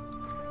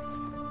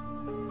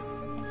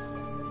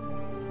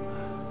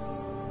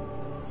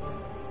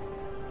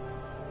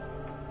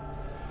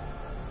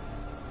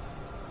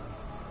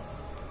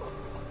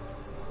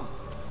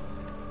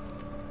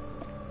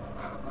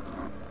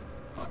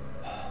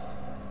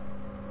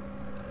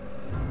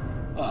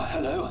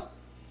 Hello.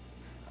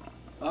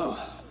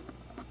 Oh,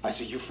 I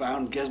see you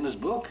found Gesner's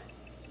book.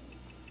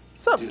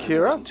 Sup, It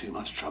Kira? wasn't too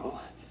much trouble.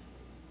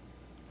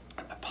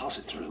 Pass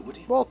it through, would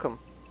you? Welcome.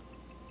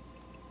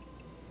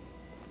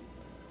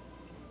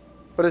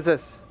 What is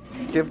this?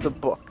 Give the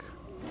book.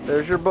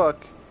 There's your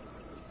book.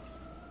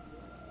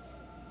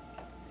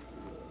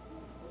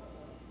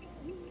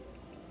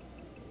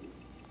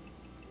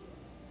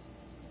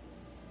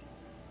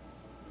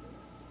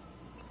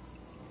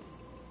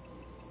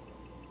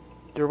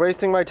 You're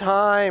wasting my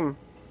time.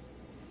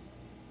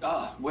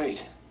 Ah,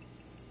 wait.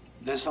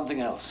 There's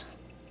something else.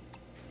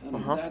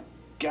 That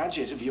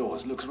gadget of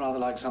yours looks rather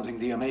like something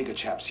the Omega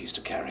chaps used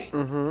to carry.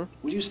 Will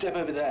you step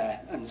over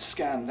there and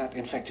scan that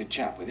infected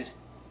chap with it?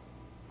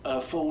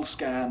 A full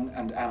scan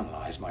and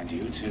analyze, mind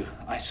you, to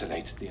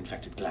isolate the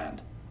infected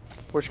gland.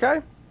 Which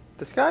guy?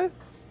 This guy?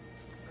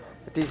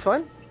 This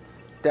one?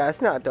 That's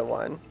not the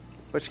one.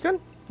 Which gun?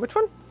 Which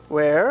one?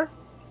 Where?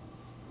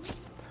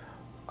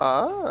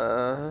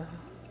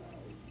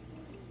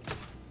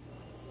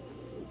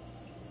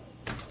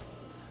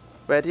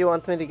 Where do you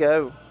want me to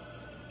go?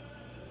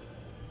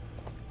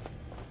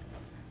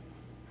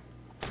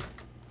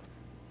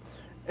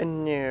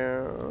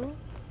 No.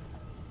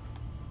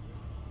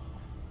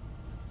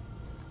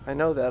 I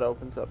know that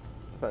opens up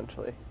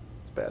eventually.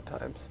 It's bad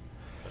times.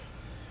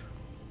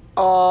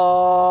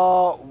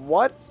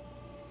 What?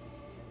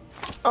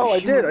 Oh, I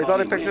did. I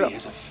thought I picked it up.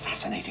 It's a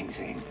fascinating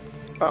thing.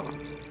 Oh.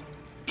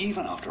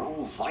 Even after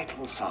all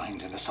vital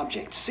signs in the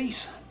subject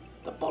cease,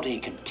 the body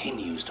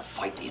continues to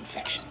fight the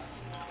infection.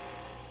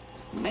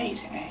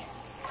 Amazing, eh?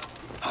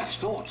 I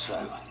thought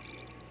so.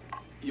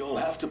 You'll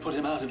have to put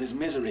him out of his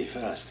misery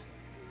first.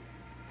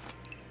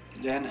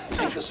 Then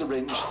take the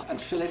syringe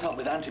and fill it up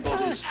with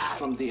antibodies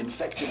from the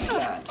infected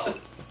gland.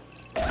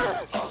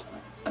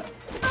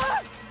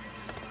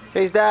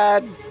 He's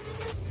dead.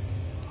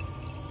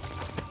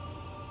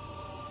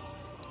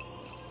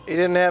 He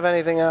didn't have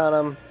anything on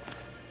him.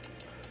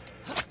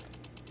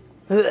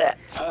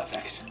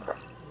 Perfect.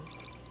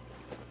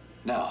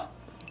 Now,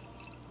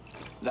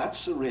 That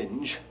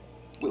syringe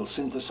will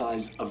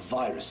synthesize a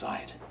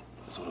viricide,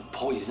 a sort of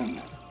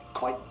poison,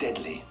 quite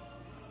deadly.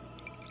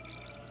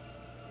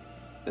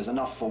 There's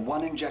enough for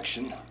one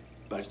injection,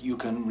 but you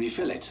can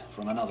refill it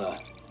from another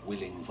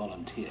willing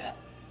volunteer.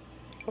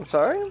 I'm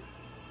sorry?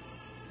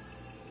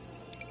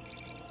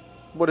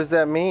 What does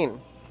that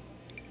mean?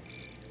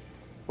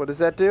 What does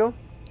that do?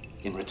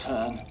 In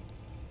return,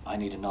 I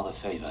need another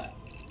favor.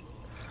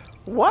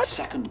 What? A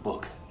second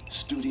book,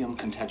 Studium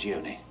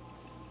Contagione.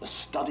 The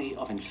study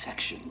of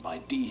infection by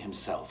D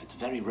himself. It's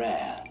very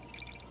rare.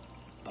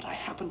 But I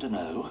happen to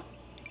know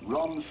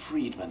Ron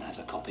Friedman has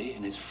a copy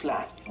in his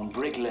flat on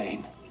Brick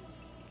Lane.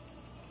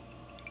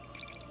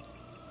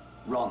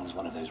 Ron's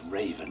one of those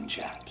raven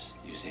chaps,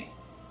 you see.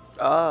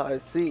 Ah, I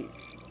see.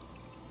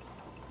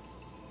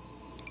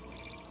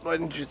 Why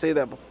didn't you say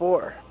that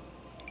before?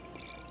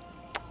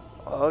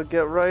 I'll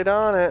get right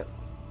on it.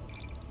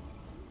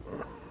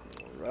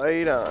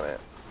 Right on it.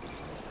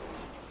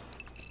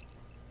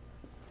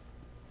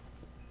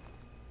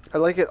 I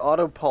like it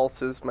auto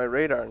pulses my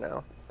radar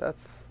now.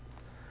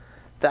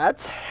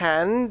 That's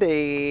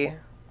handy.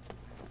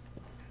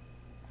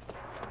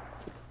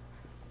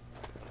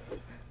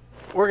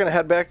 We're gonna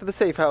head back to the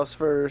safe house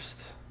first.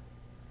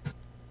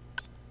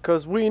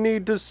 'Cause we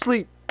need to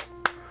sleep.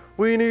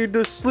 We need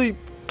to sleep.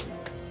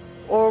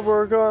 Or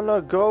we're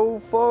gonna go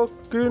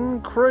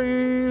fucking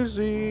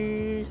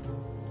crazy.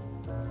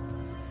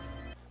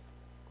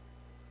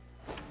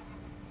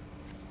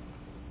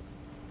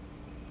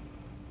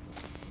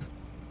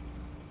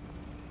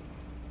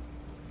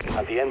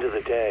 At the end of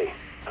the day,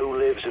 who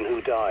lives and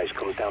who dies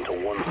comes down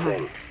to one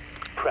thing.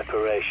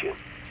 Preparation.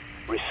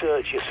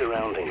 Research your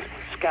surroundings,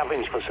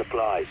 scavenge for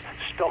supplies,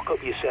 stock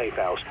up your safe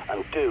house,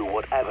 and do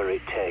whatever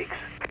it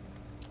takes.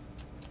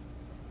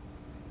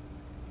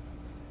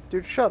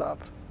 Dude, shut up.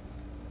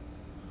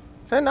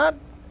 Can I not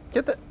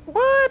get that?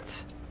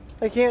 What?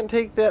 I can't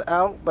take that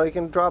out, but I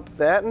can drop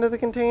that into the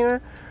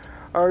container?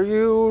 Are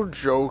you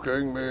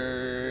joking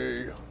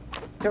me?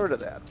 Get rid of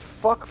that.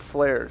 Fuck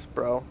flares,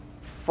 bro.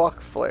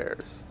 Fuck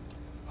flares.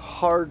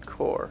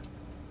 Hardcore.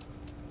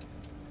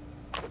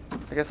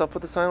 I guess I'll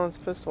put the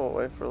silenced pistol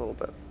away for a little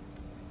bit.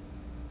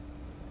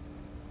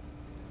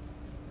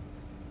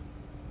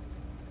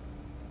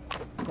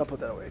 I'll put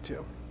that away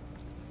too.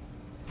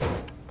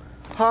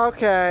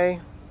 Okay.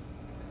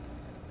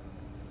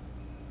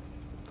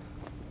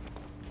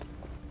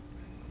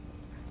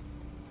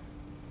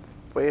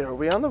 Wait, are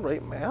we on the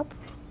right map?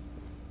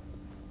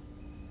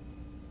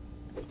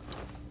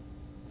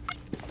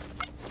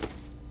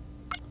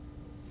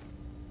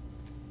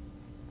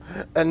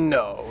 And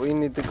no, we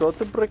need to go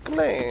to Brick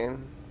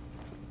Lane.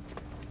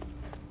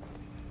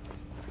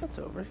 That's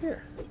over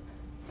here.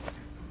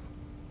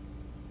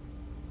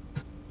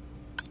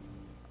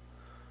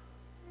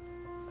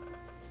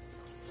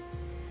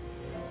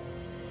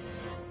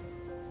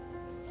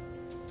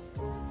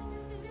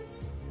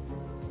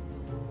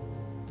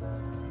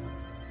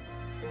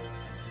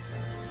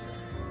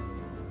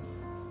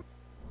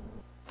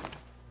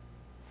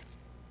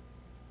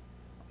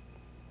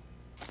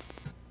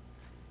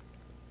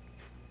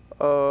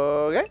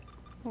 Okay,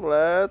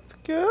 let's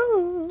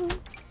go.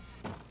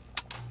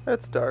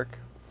 It's dark.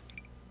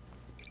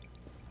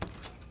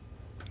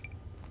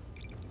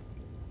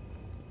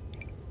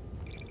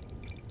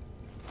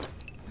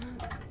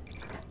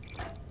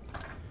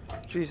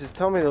 Jesus,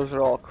 tell me those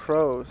are all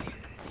crows.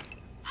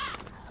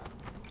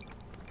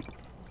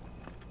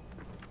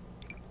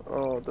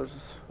 Oh, there's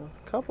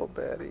a couple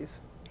baddies.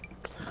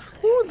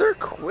 Ooh, they're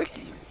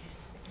quickie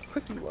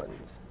ones.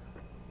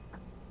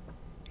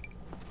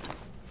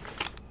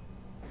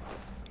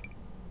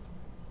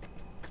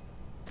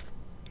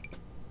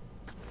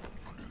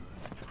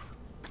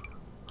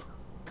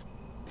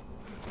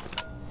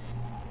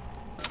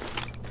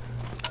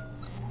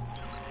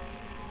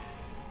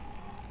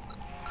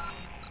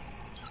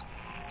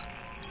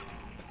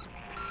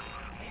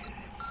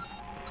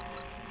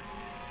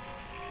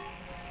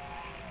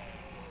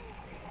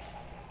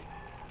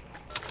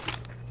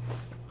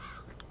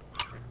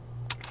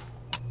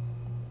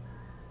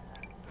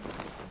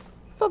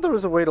 I thought there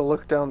was a way to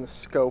look down the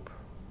scope.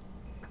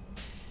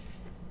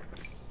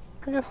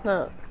 I guess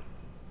not.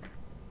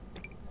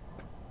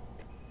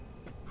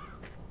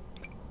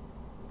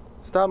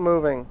 Stop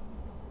moving.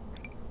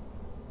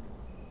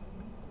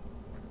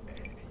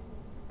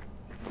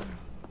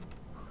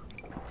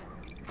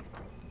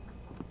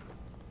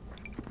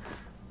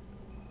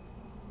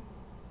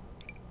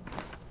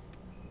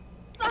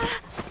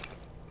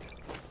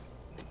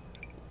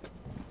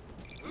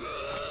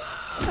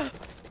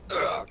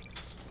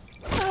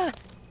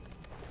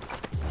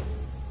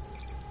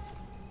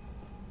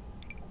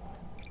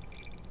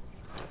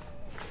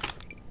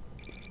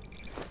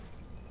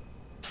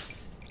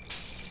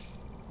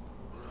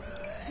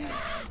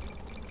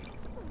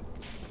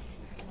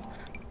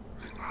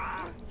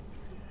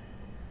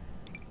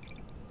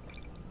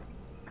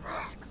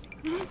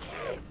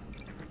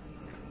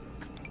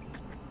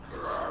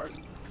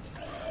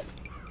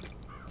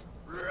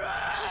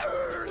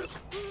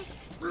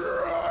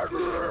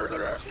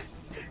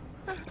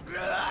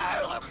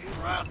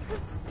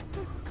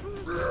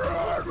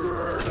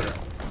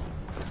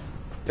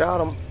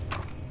 Got him.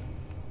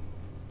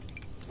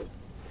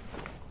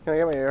 Can I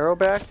get my arrow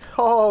back?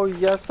 Oh,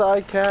 yes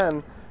I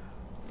can.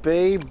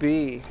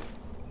 Baby.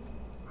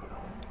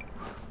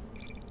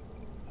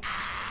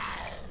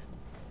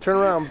 Turn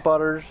around,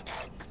 Butters.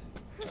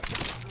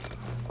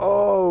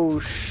 Oh,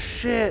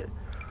 shit.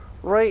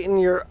 Right in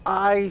your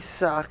eye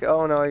socket.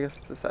 Oh, no, I guess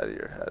it's the side of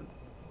your head.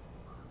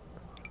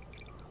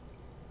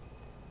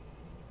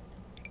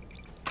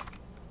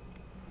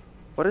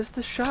 What does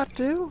the shot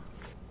do?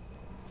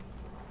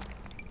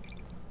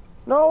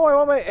 No, I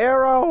want my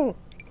arrow!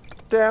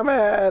 Damn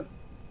it!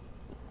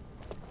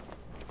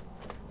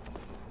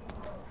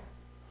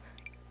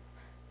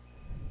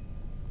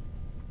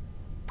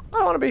 I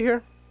don't want to be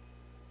here.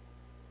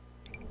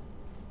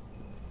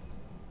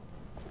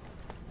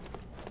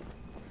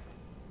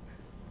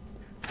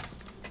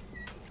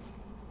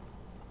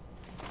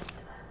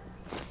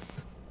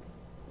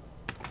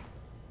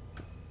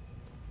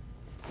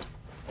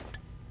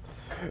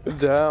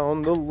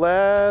 Down the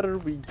ladder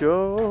we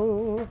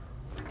go.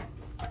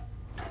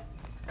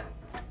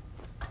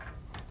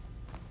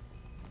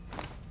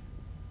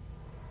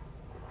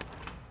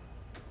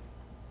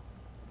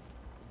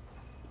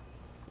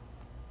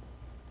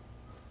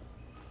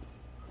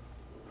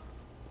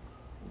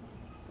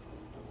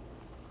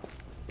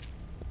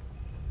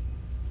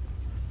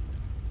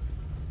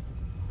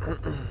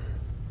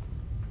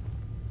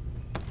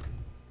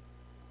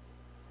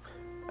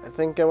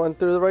 I think I went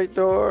through the right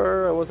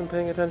door. I wasn't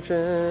paying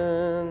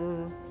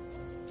attention.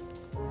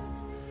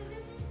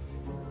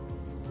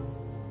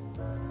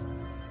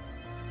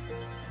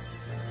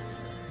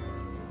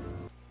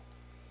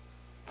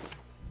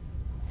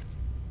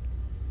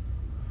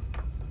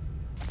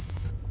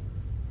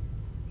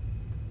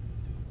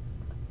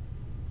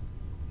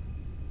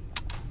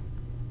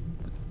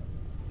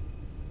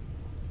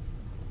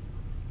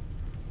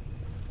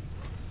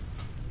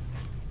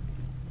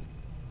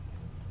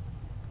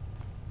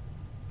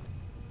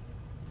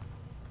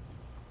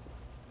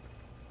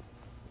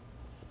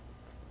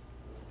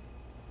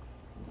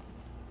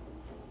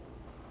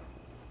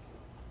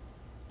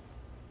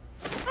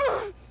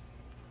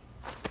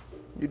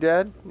 You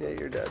dead? Yeah,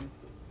 you're dead.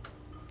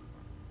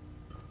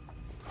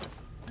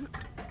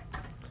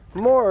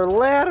 More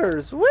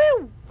ladders! Woo!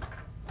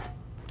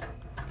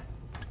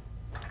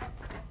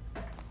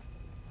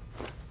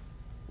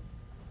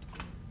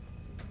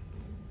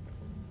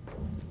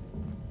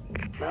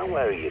 Now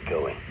where are you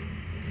going?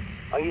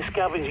 Are you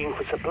scavenging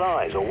for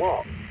supplies or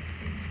what?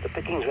 The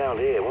pickings round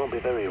here won't be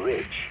very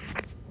rich.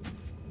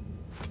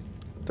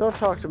 Don't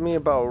talk to me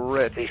about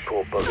rich. These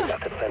poor buggers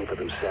have to fend for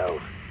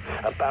themselves.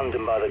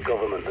 Abandoned by the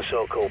government, the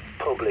so-called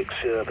public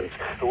servants,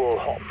 who all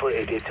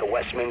hot-footed it to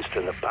Westminster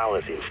and the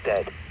palace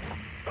instead.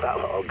 That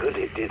lot of good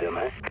it did them,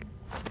 eh?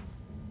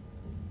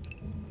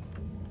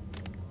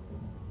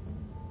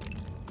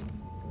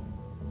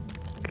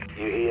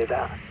 You hear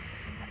that?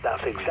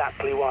 That's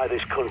exactly why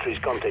this country's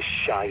gone to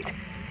shite.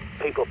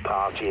 People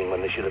partying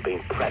when they should have been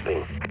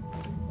prepping.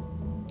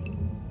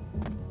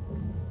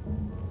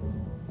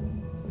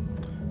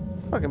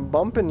 Fucking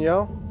bumping,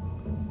 yo.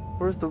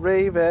 Where's the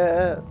rave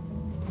at?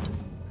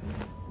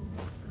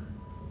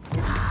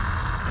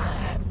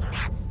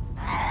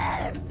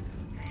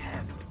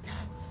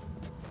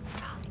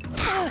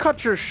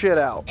 Cut your shit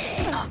out.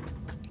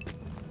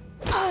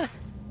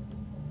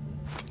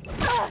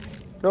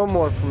 No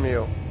more from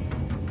you.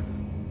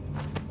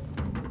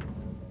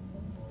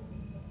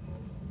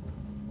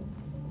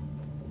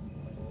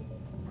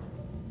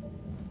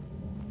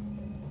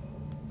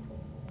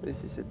 Is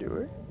this a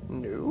doer?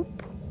 Nope.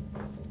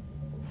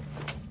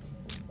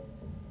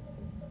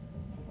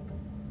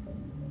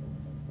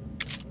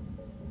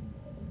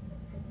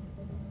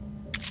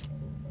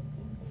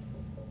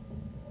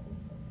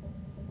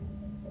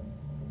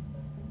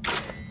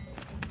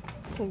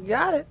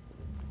 Got it.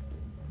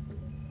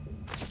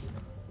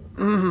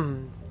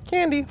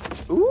 Candy.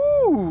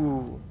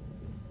 Ooh.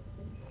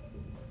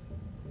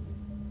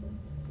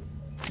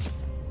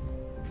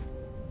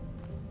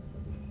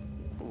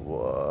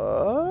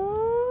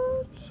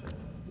 What?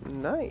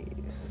 Nice.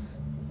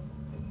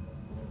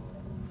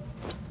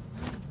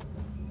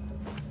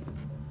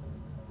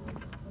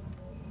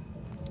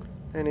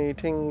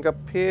 Anything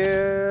up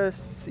here?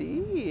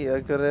 See, a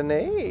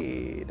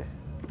grenade.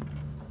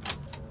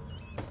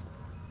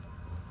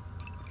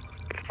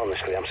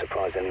 Honestly, I'm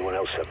surprised anyone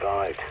else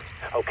survived.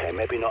 Okay,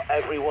 maybe not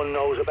everyone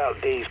knows about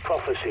these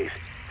prophecies,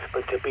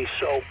 but to be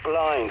so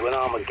blind when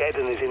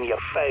Armageddon is in your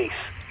face,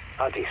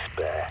 I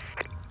despair.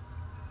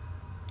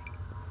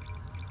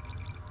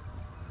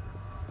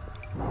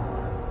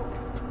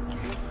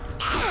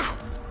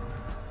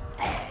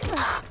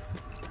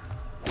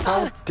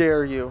 How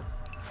dare you?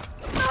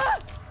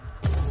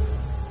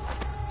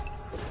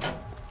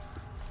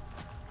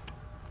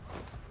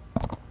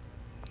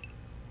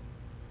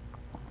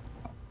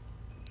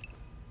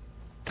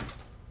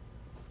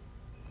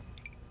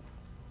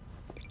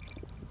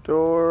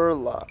 Door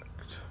locked.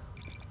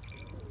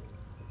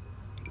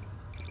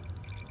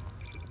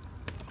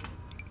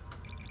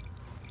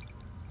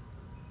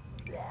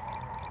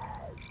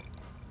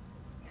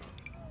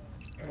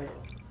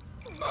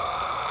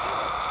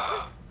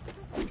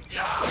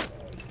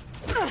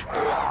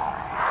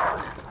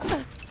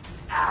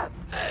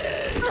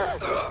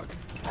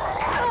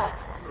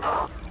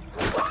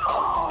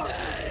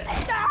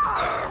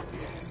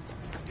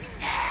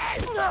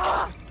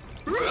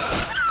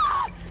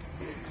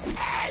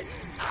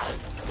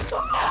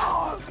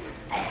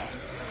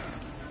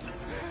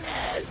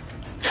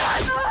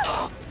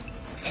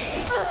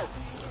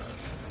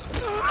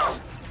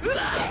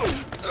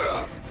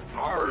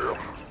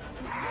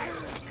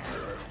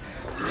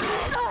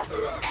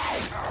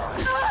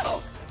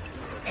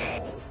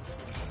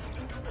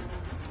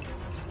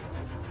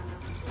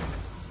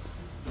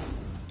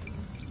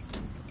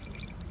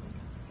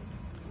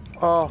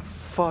 Oh,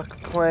 fuck,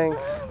 planks.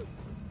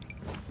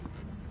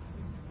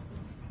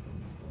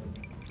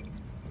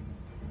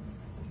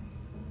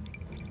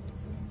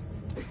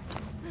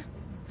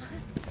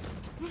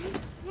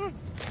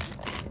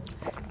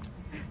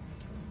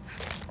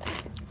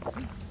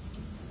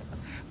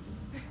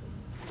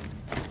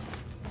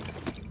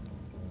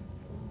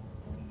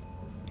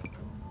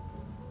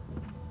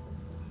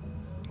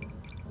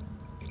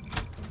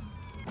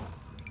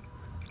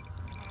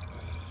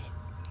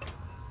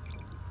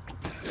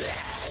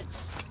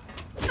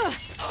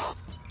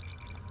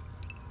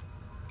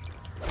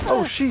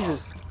 Oh,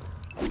 Jesus.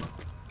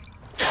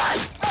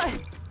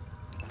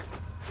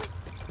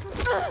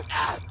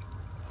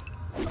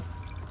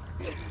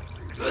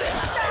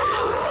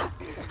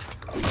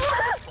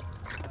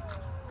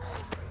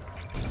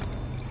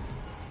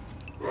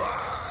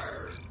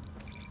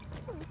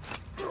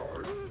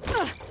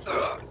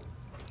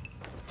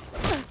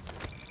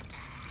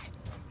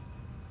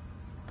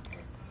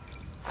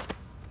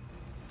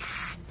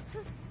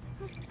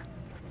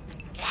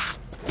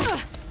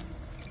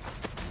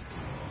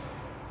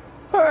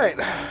 All right.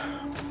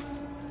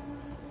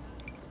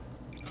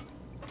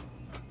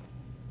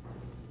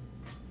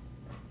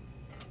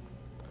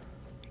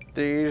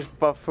 These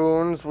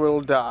buffoons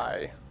will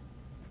die.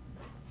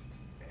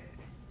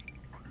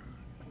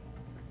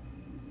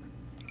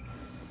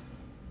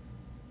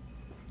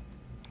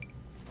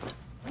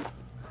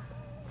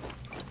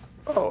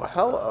 Oh,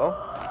 hello.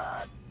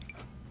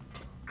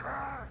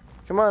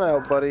 Come on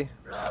out, buddy.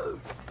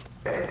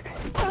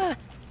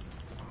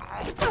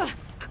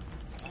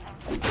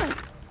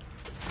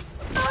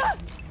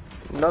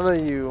 None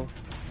of you.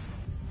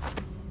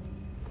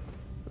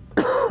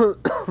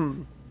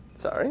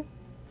 Sorry.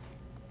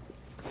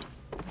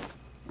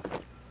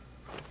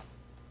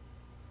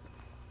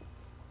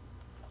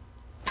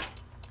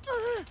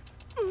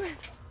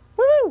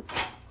 Woo!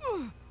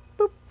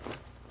 Boop.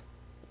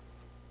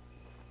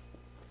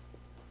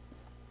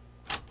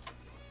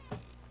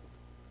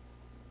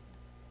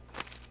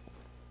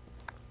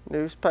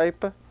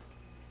 Newspaper.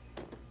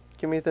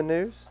 Give me the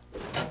news.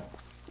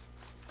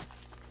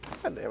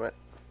 God damn it.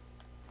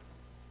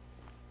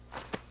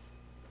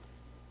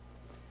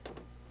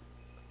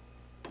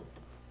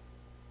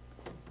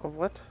 A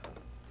what?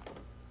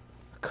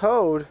 A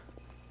code?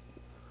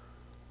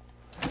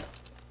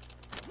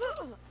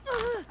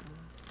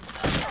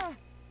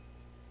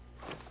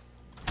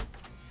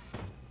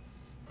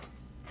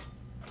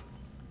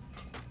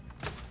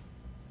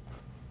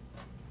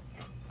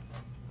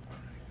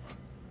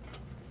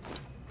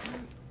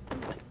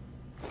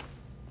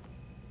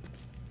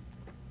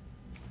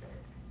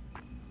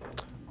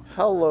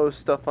 Hello,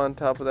 stuff on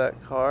top of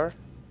that car.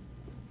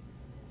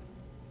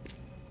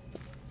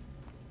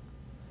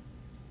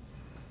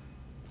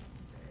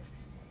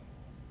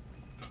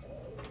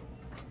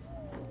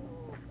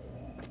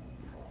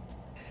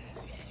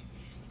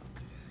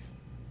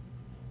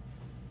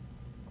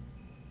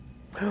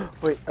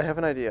 Wait, I have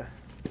an idea.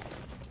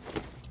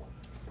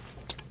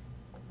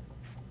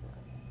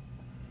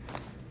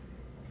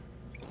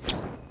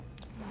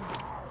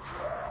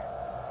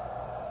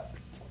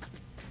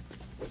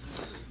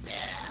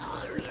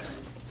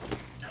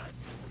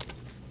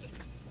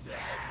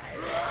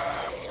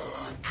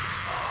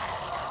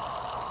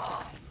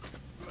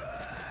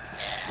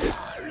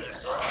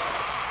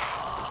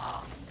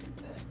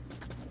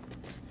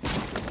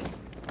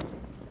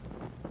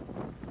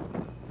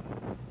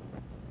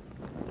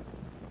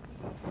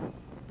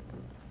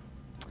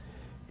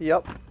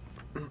 Yep.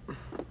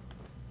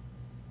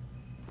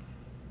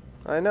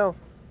 I know.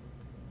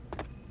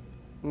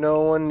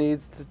 No one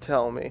needs to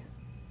tell me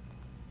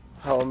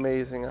how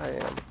amazing I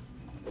am.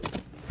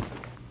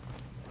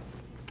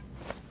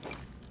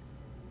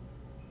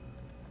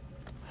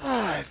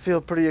 I feel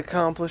pretty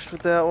accomplished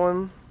with that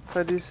one, if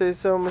I do say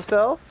so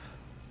myself.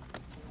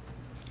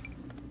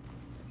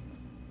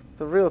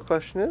 The real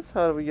question is,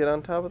 how do we get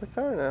on top of the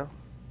car now?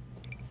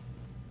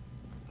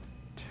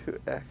 To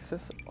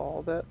access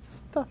all that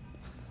stuff.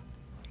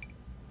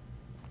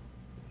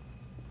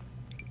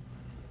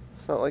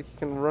 It's not like you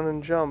can run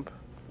and jump.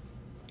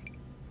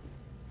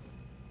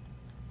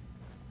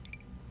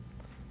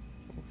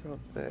 Go up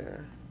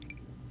there.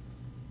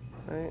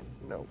 Right?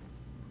 Nope.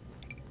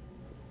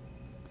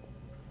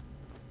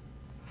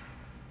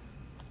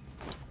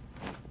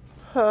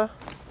 Huh.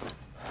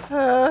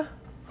 Huh.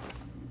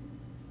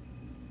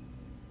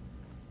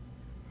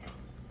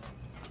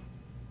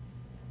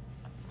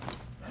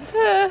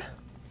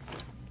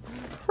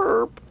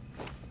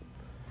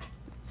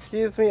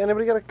 Excuse me,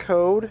 anybody got a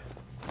code?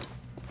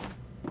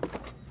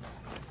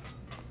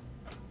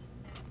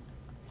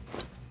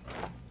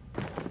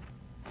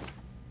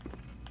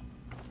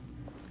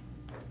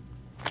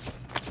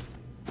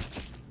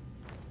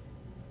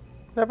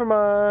 Never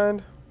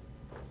mind.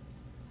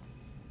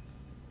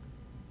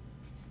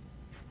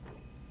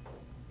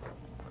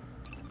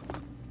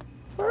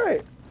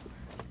 Alright.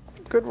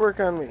 Good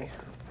work on me.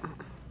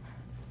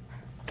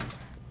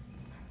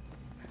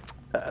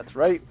 That's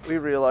right, we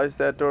realized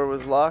that door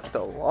was locked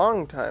a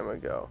long time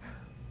ago.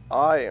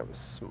 I am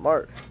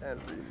smart and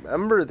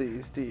remember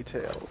these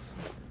details.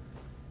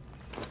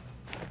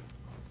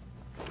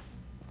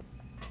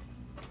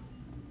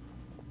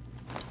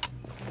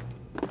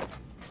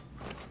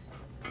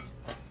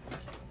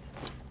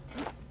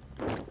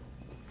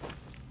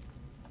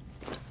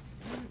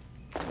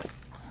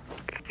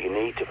 You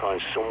need to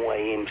find some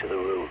way into the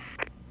room.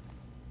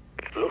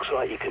 Looks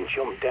like you can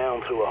jump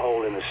down through a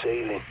hole in the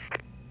ceiling.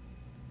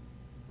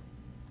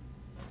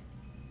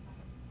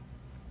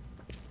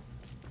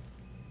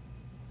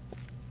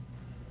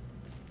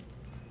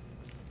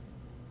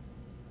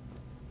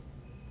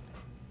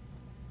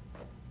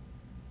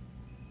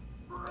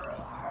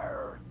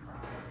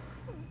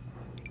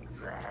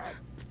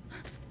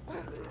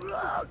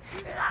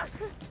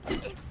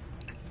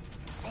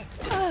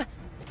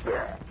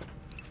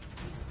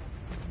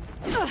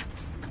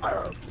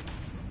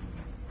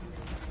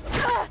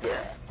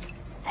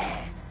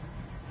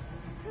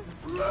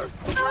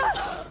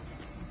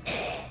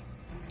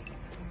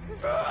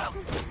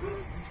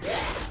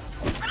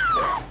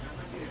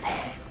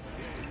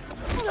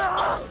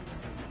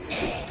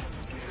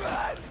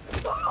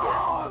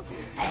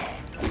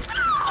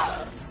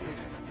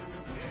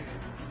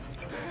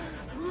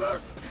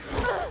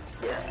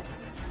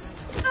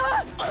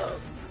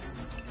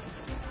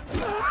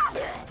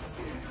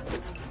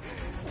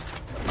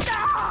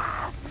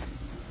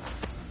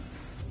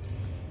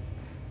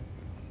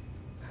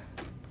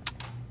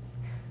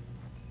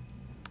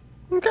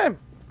 Okay.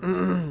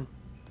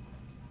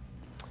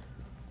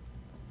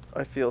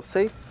 I feel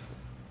safe.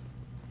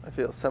 I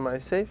feel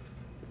semi-safe.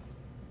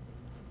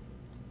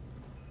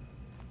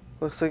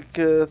 Looks like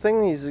a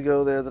thing needs to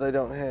go there that I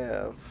don't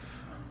have.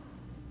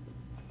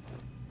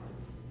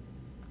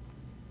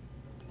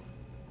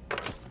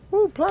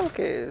 Ooh,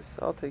 planks.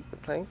 I'll take the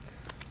planks.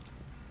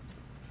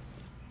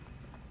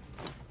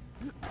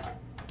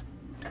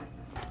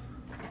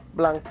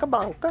 Blanca,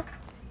 blanca.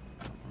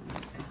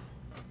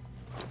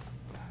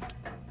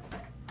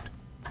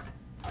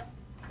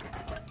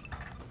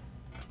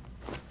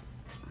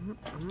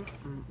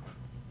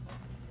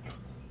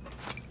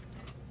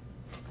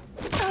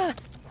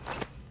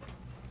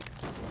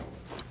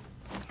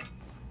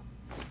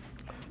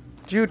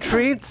 Do you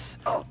treats?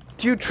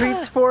 Do you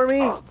treats for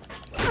me?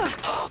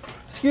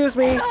 Excuse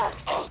me.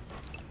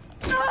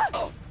 Do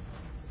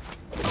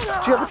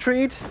you have a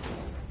treat?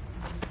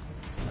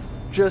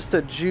 Just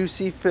a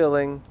juicy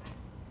filling.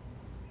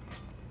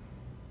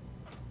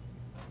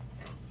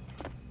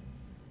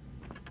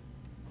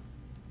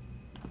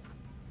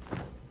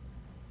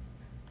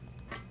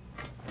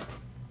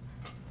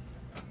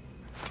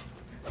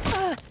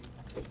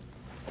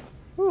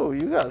 Ooh,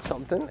 you got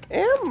something.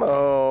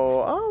 Ammo!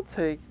 I'll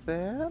take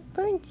that.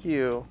 Thank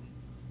you.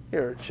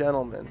 You're a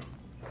gentleman.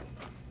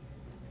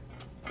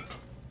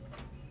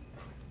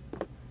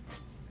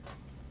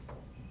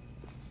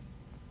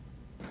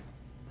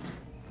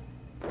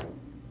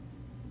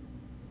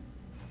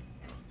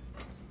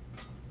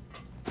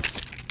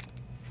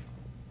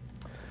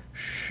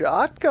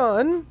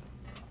 Shotgun.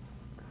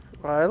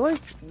 I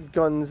like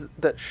guns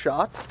that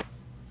shot.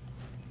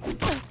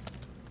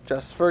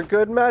 Just for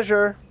good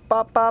measure.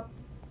 Bop bop.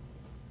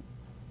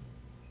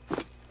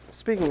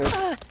 Speaking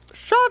of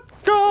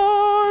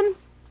shotgun,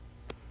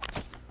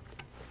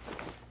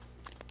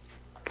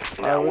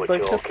 Now would we're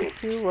like to talking.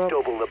 pick you up.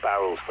 Double the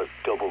barrels for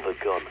double the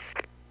gun.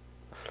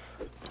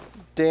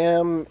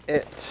 Damn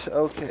it.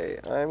 Okay,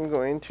 I'm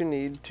going to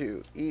need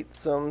to eat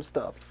some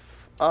stuff.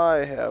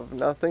 I have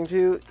nothing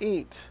to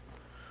eat.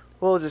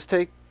 We'll just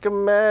take a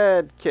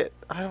med kit.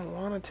 I don't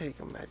want to take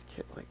a med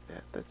kit like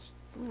that. That's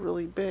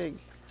really big.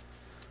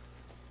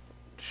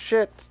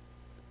 Shit.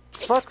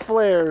 Fuck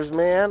flares,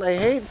 man. I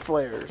hate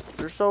flares.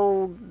 They're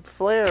so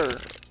flare.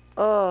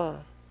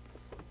 Probably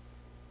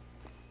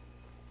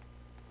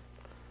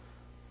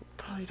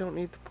don't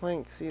need the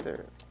planks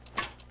either.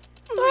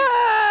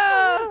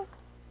 Ah!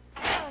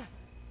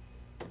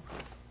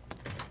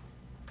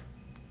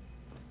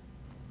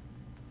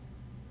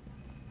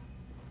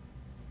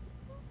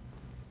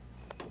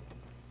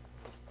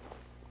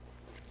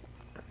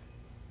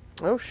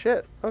 Oh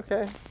shit,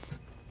 okay.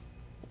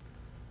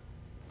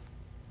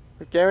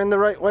 We're going the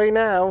right way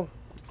now.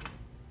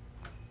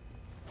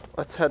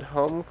 Let's head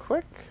home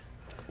quick.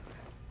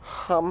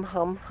 Hum,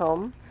 hum,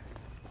 hum.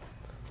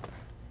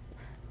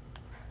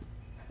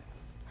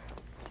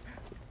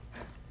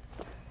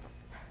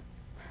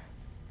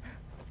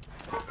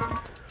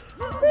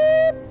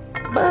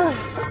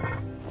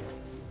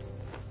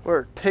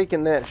 We're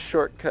taking that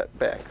shortcut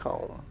back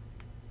home.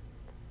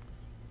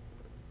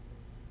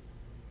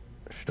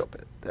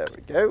 There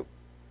we go.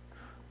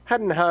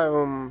 Heading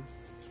home.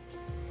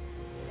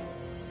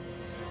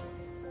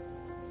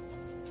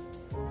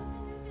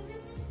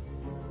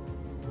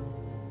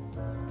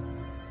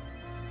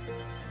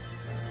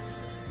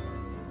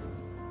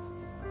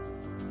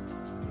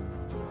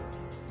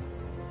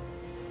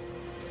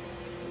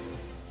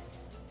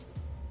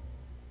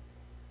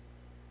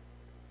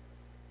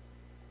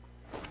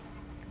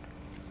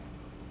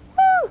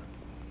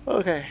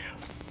 Okay.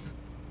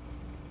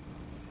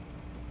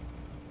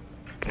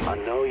 I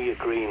know you're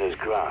green as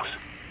grass,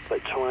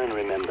 but try and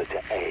remember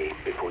to aim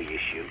before you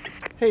shoot.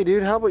 Hey,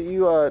 dude, how about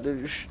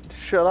you,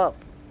 shut up?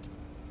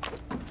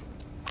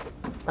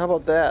 How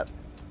about that?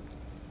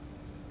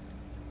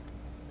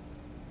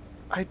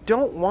 I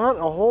don't want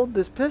to hold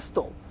this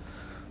pistol.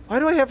 Why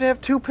do I have to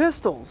have 2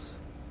 pistols?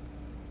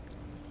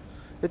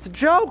 It's a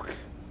joke!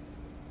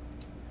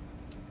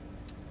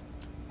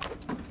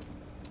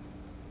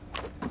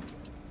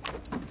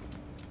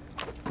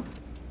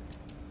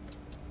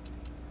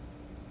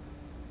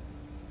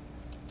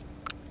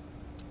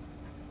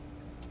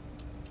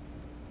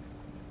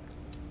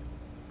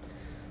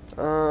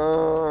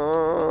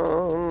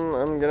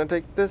 I'm gonna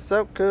take this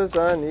out cause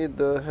I need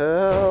the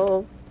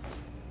help.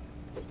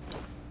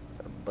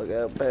 Bug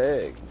out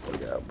bag,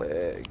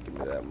 give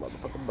me that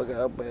motherfucking bug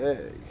out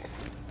bag.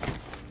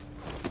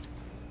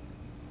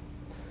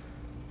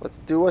 Let's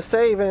do a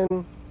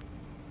saving.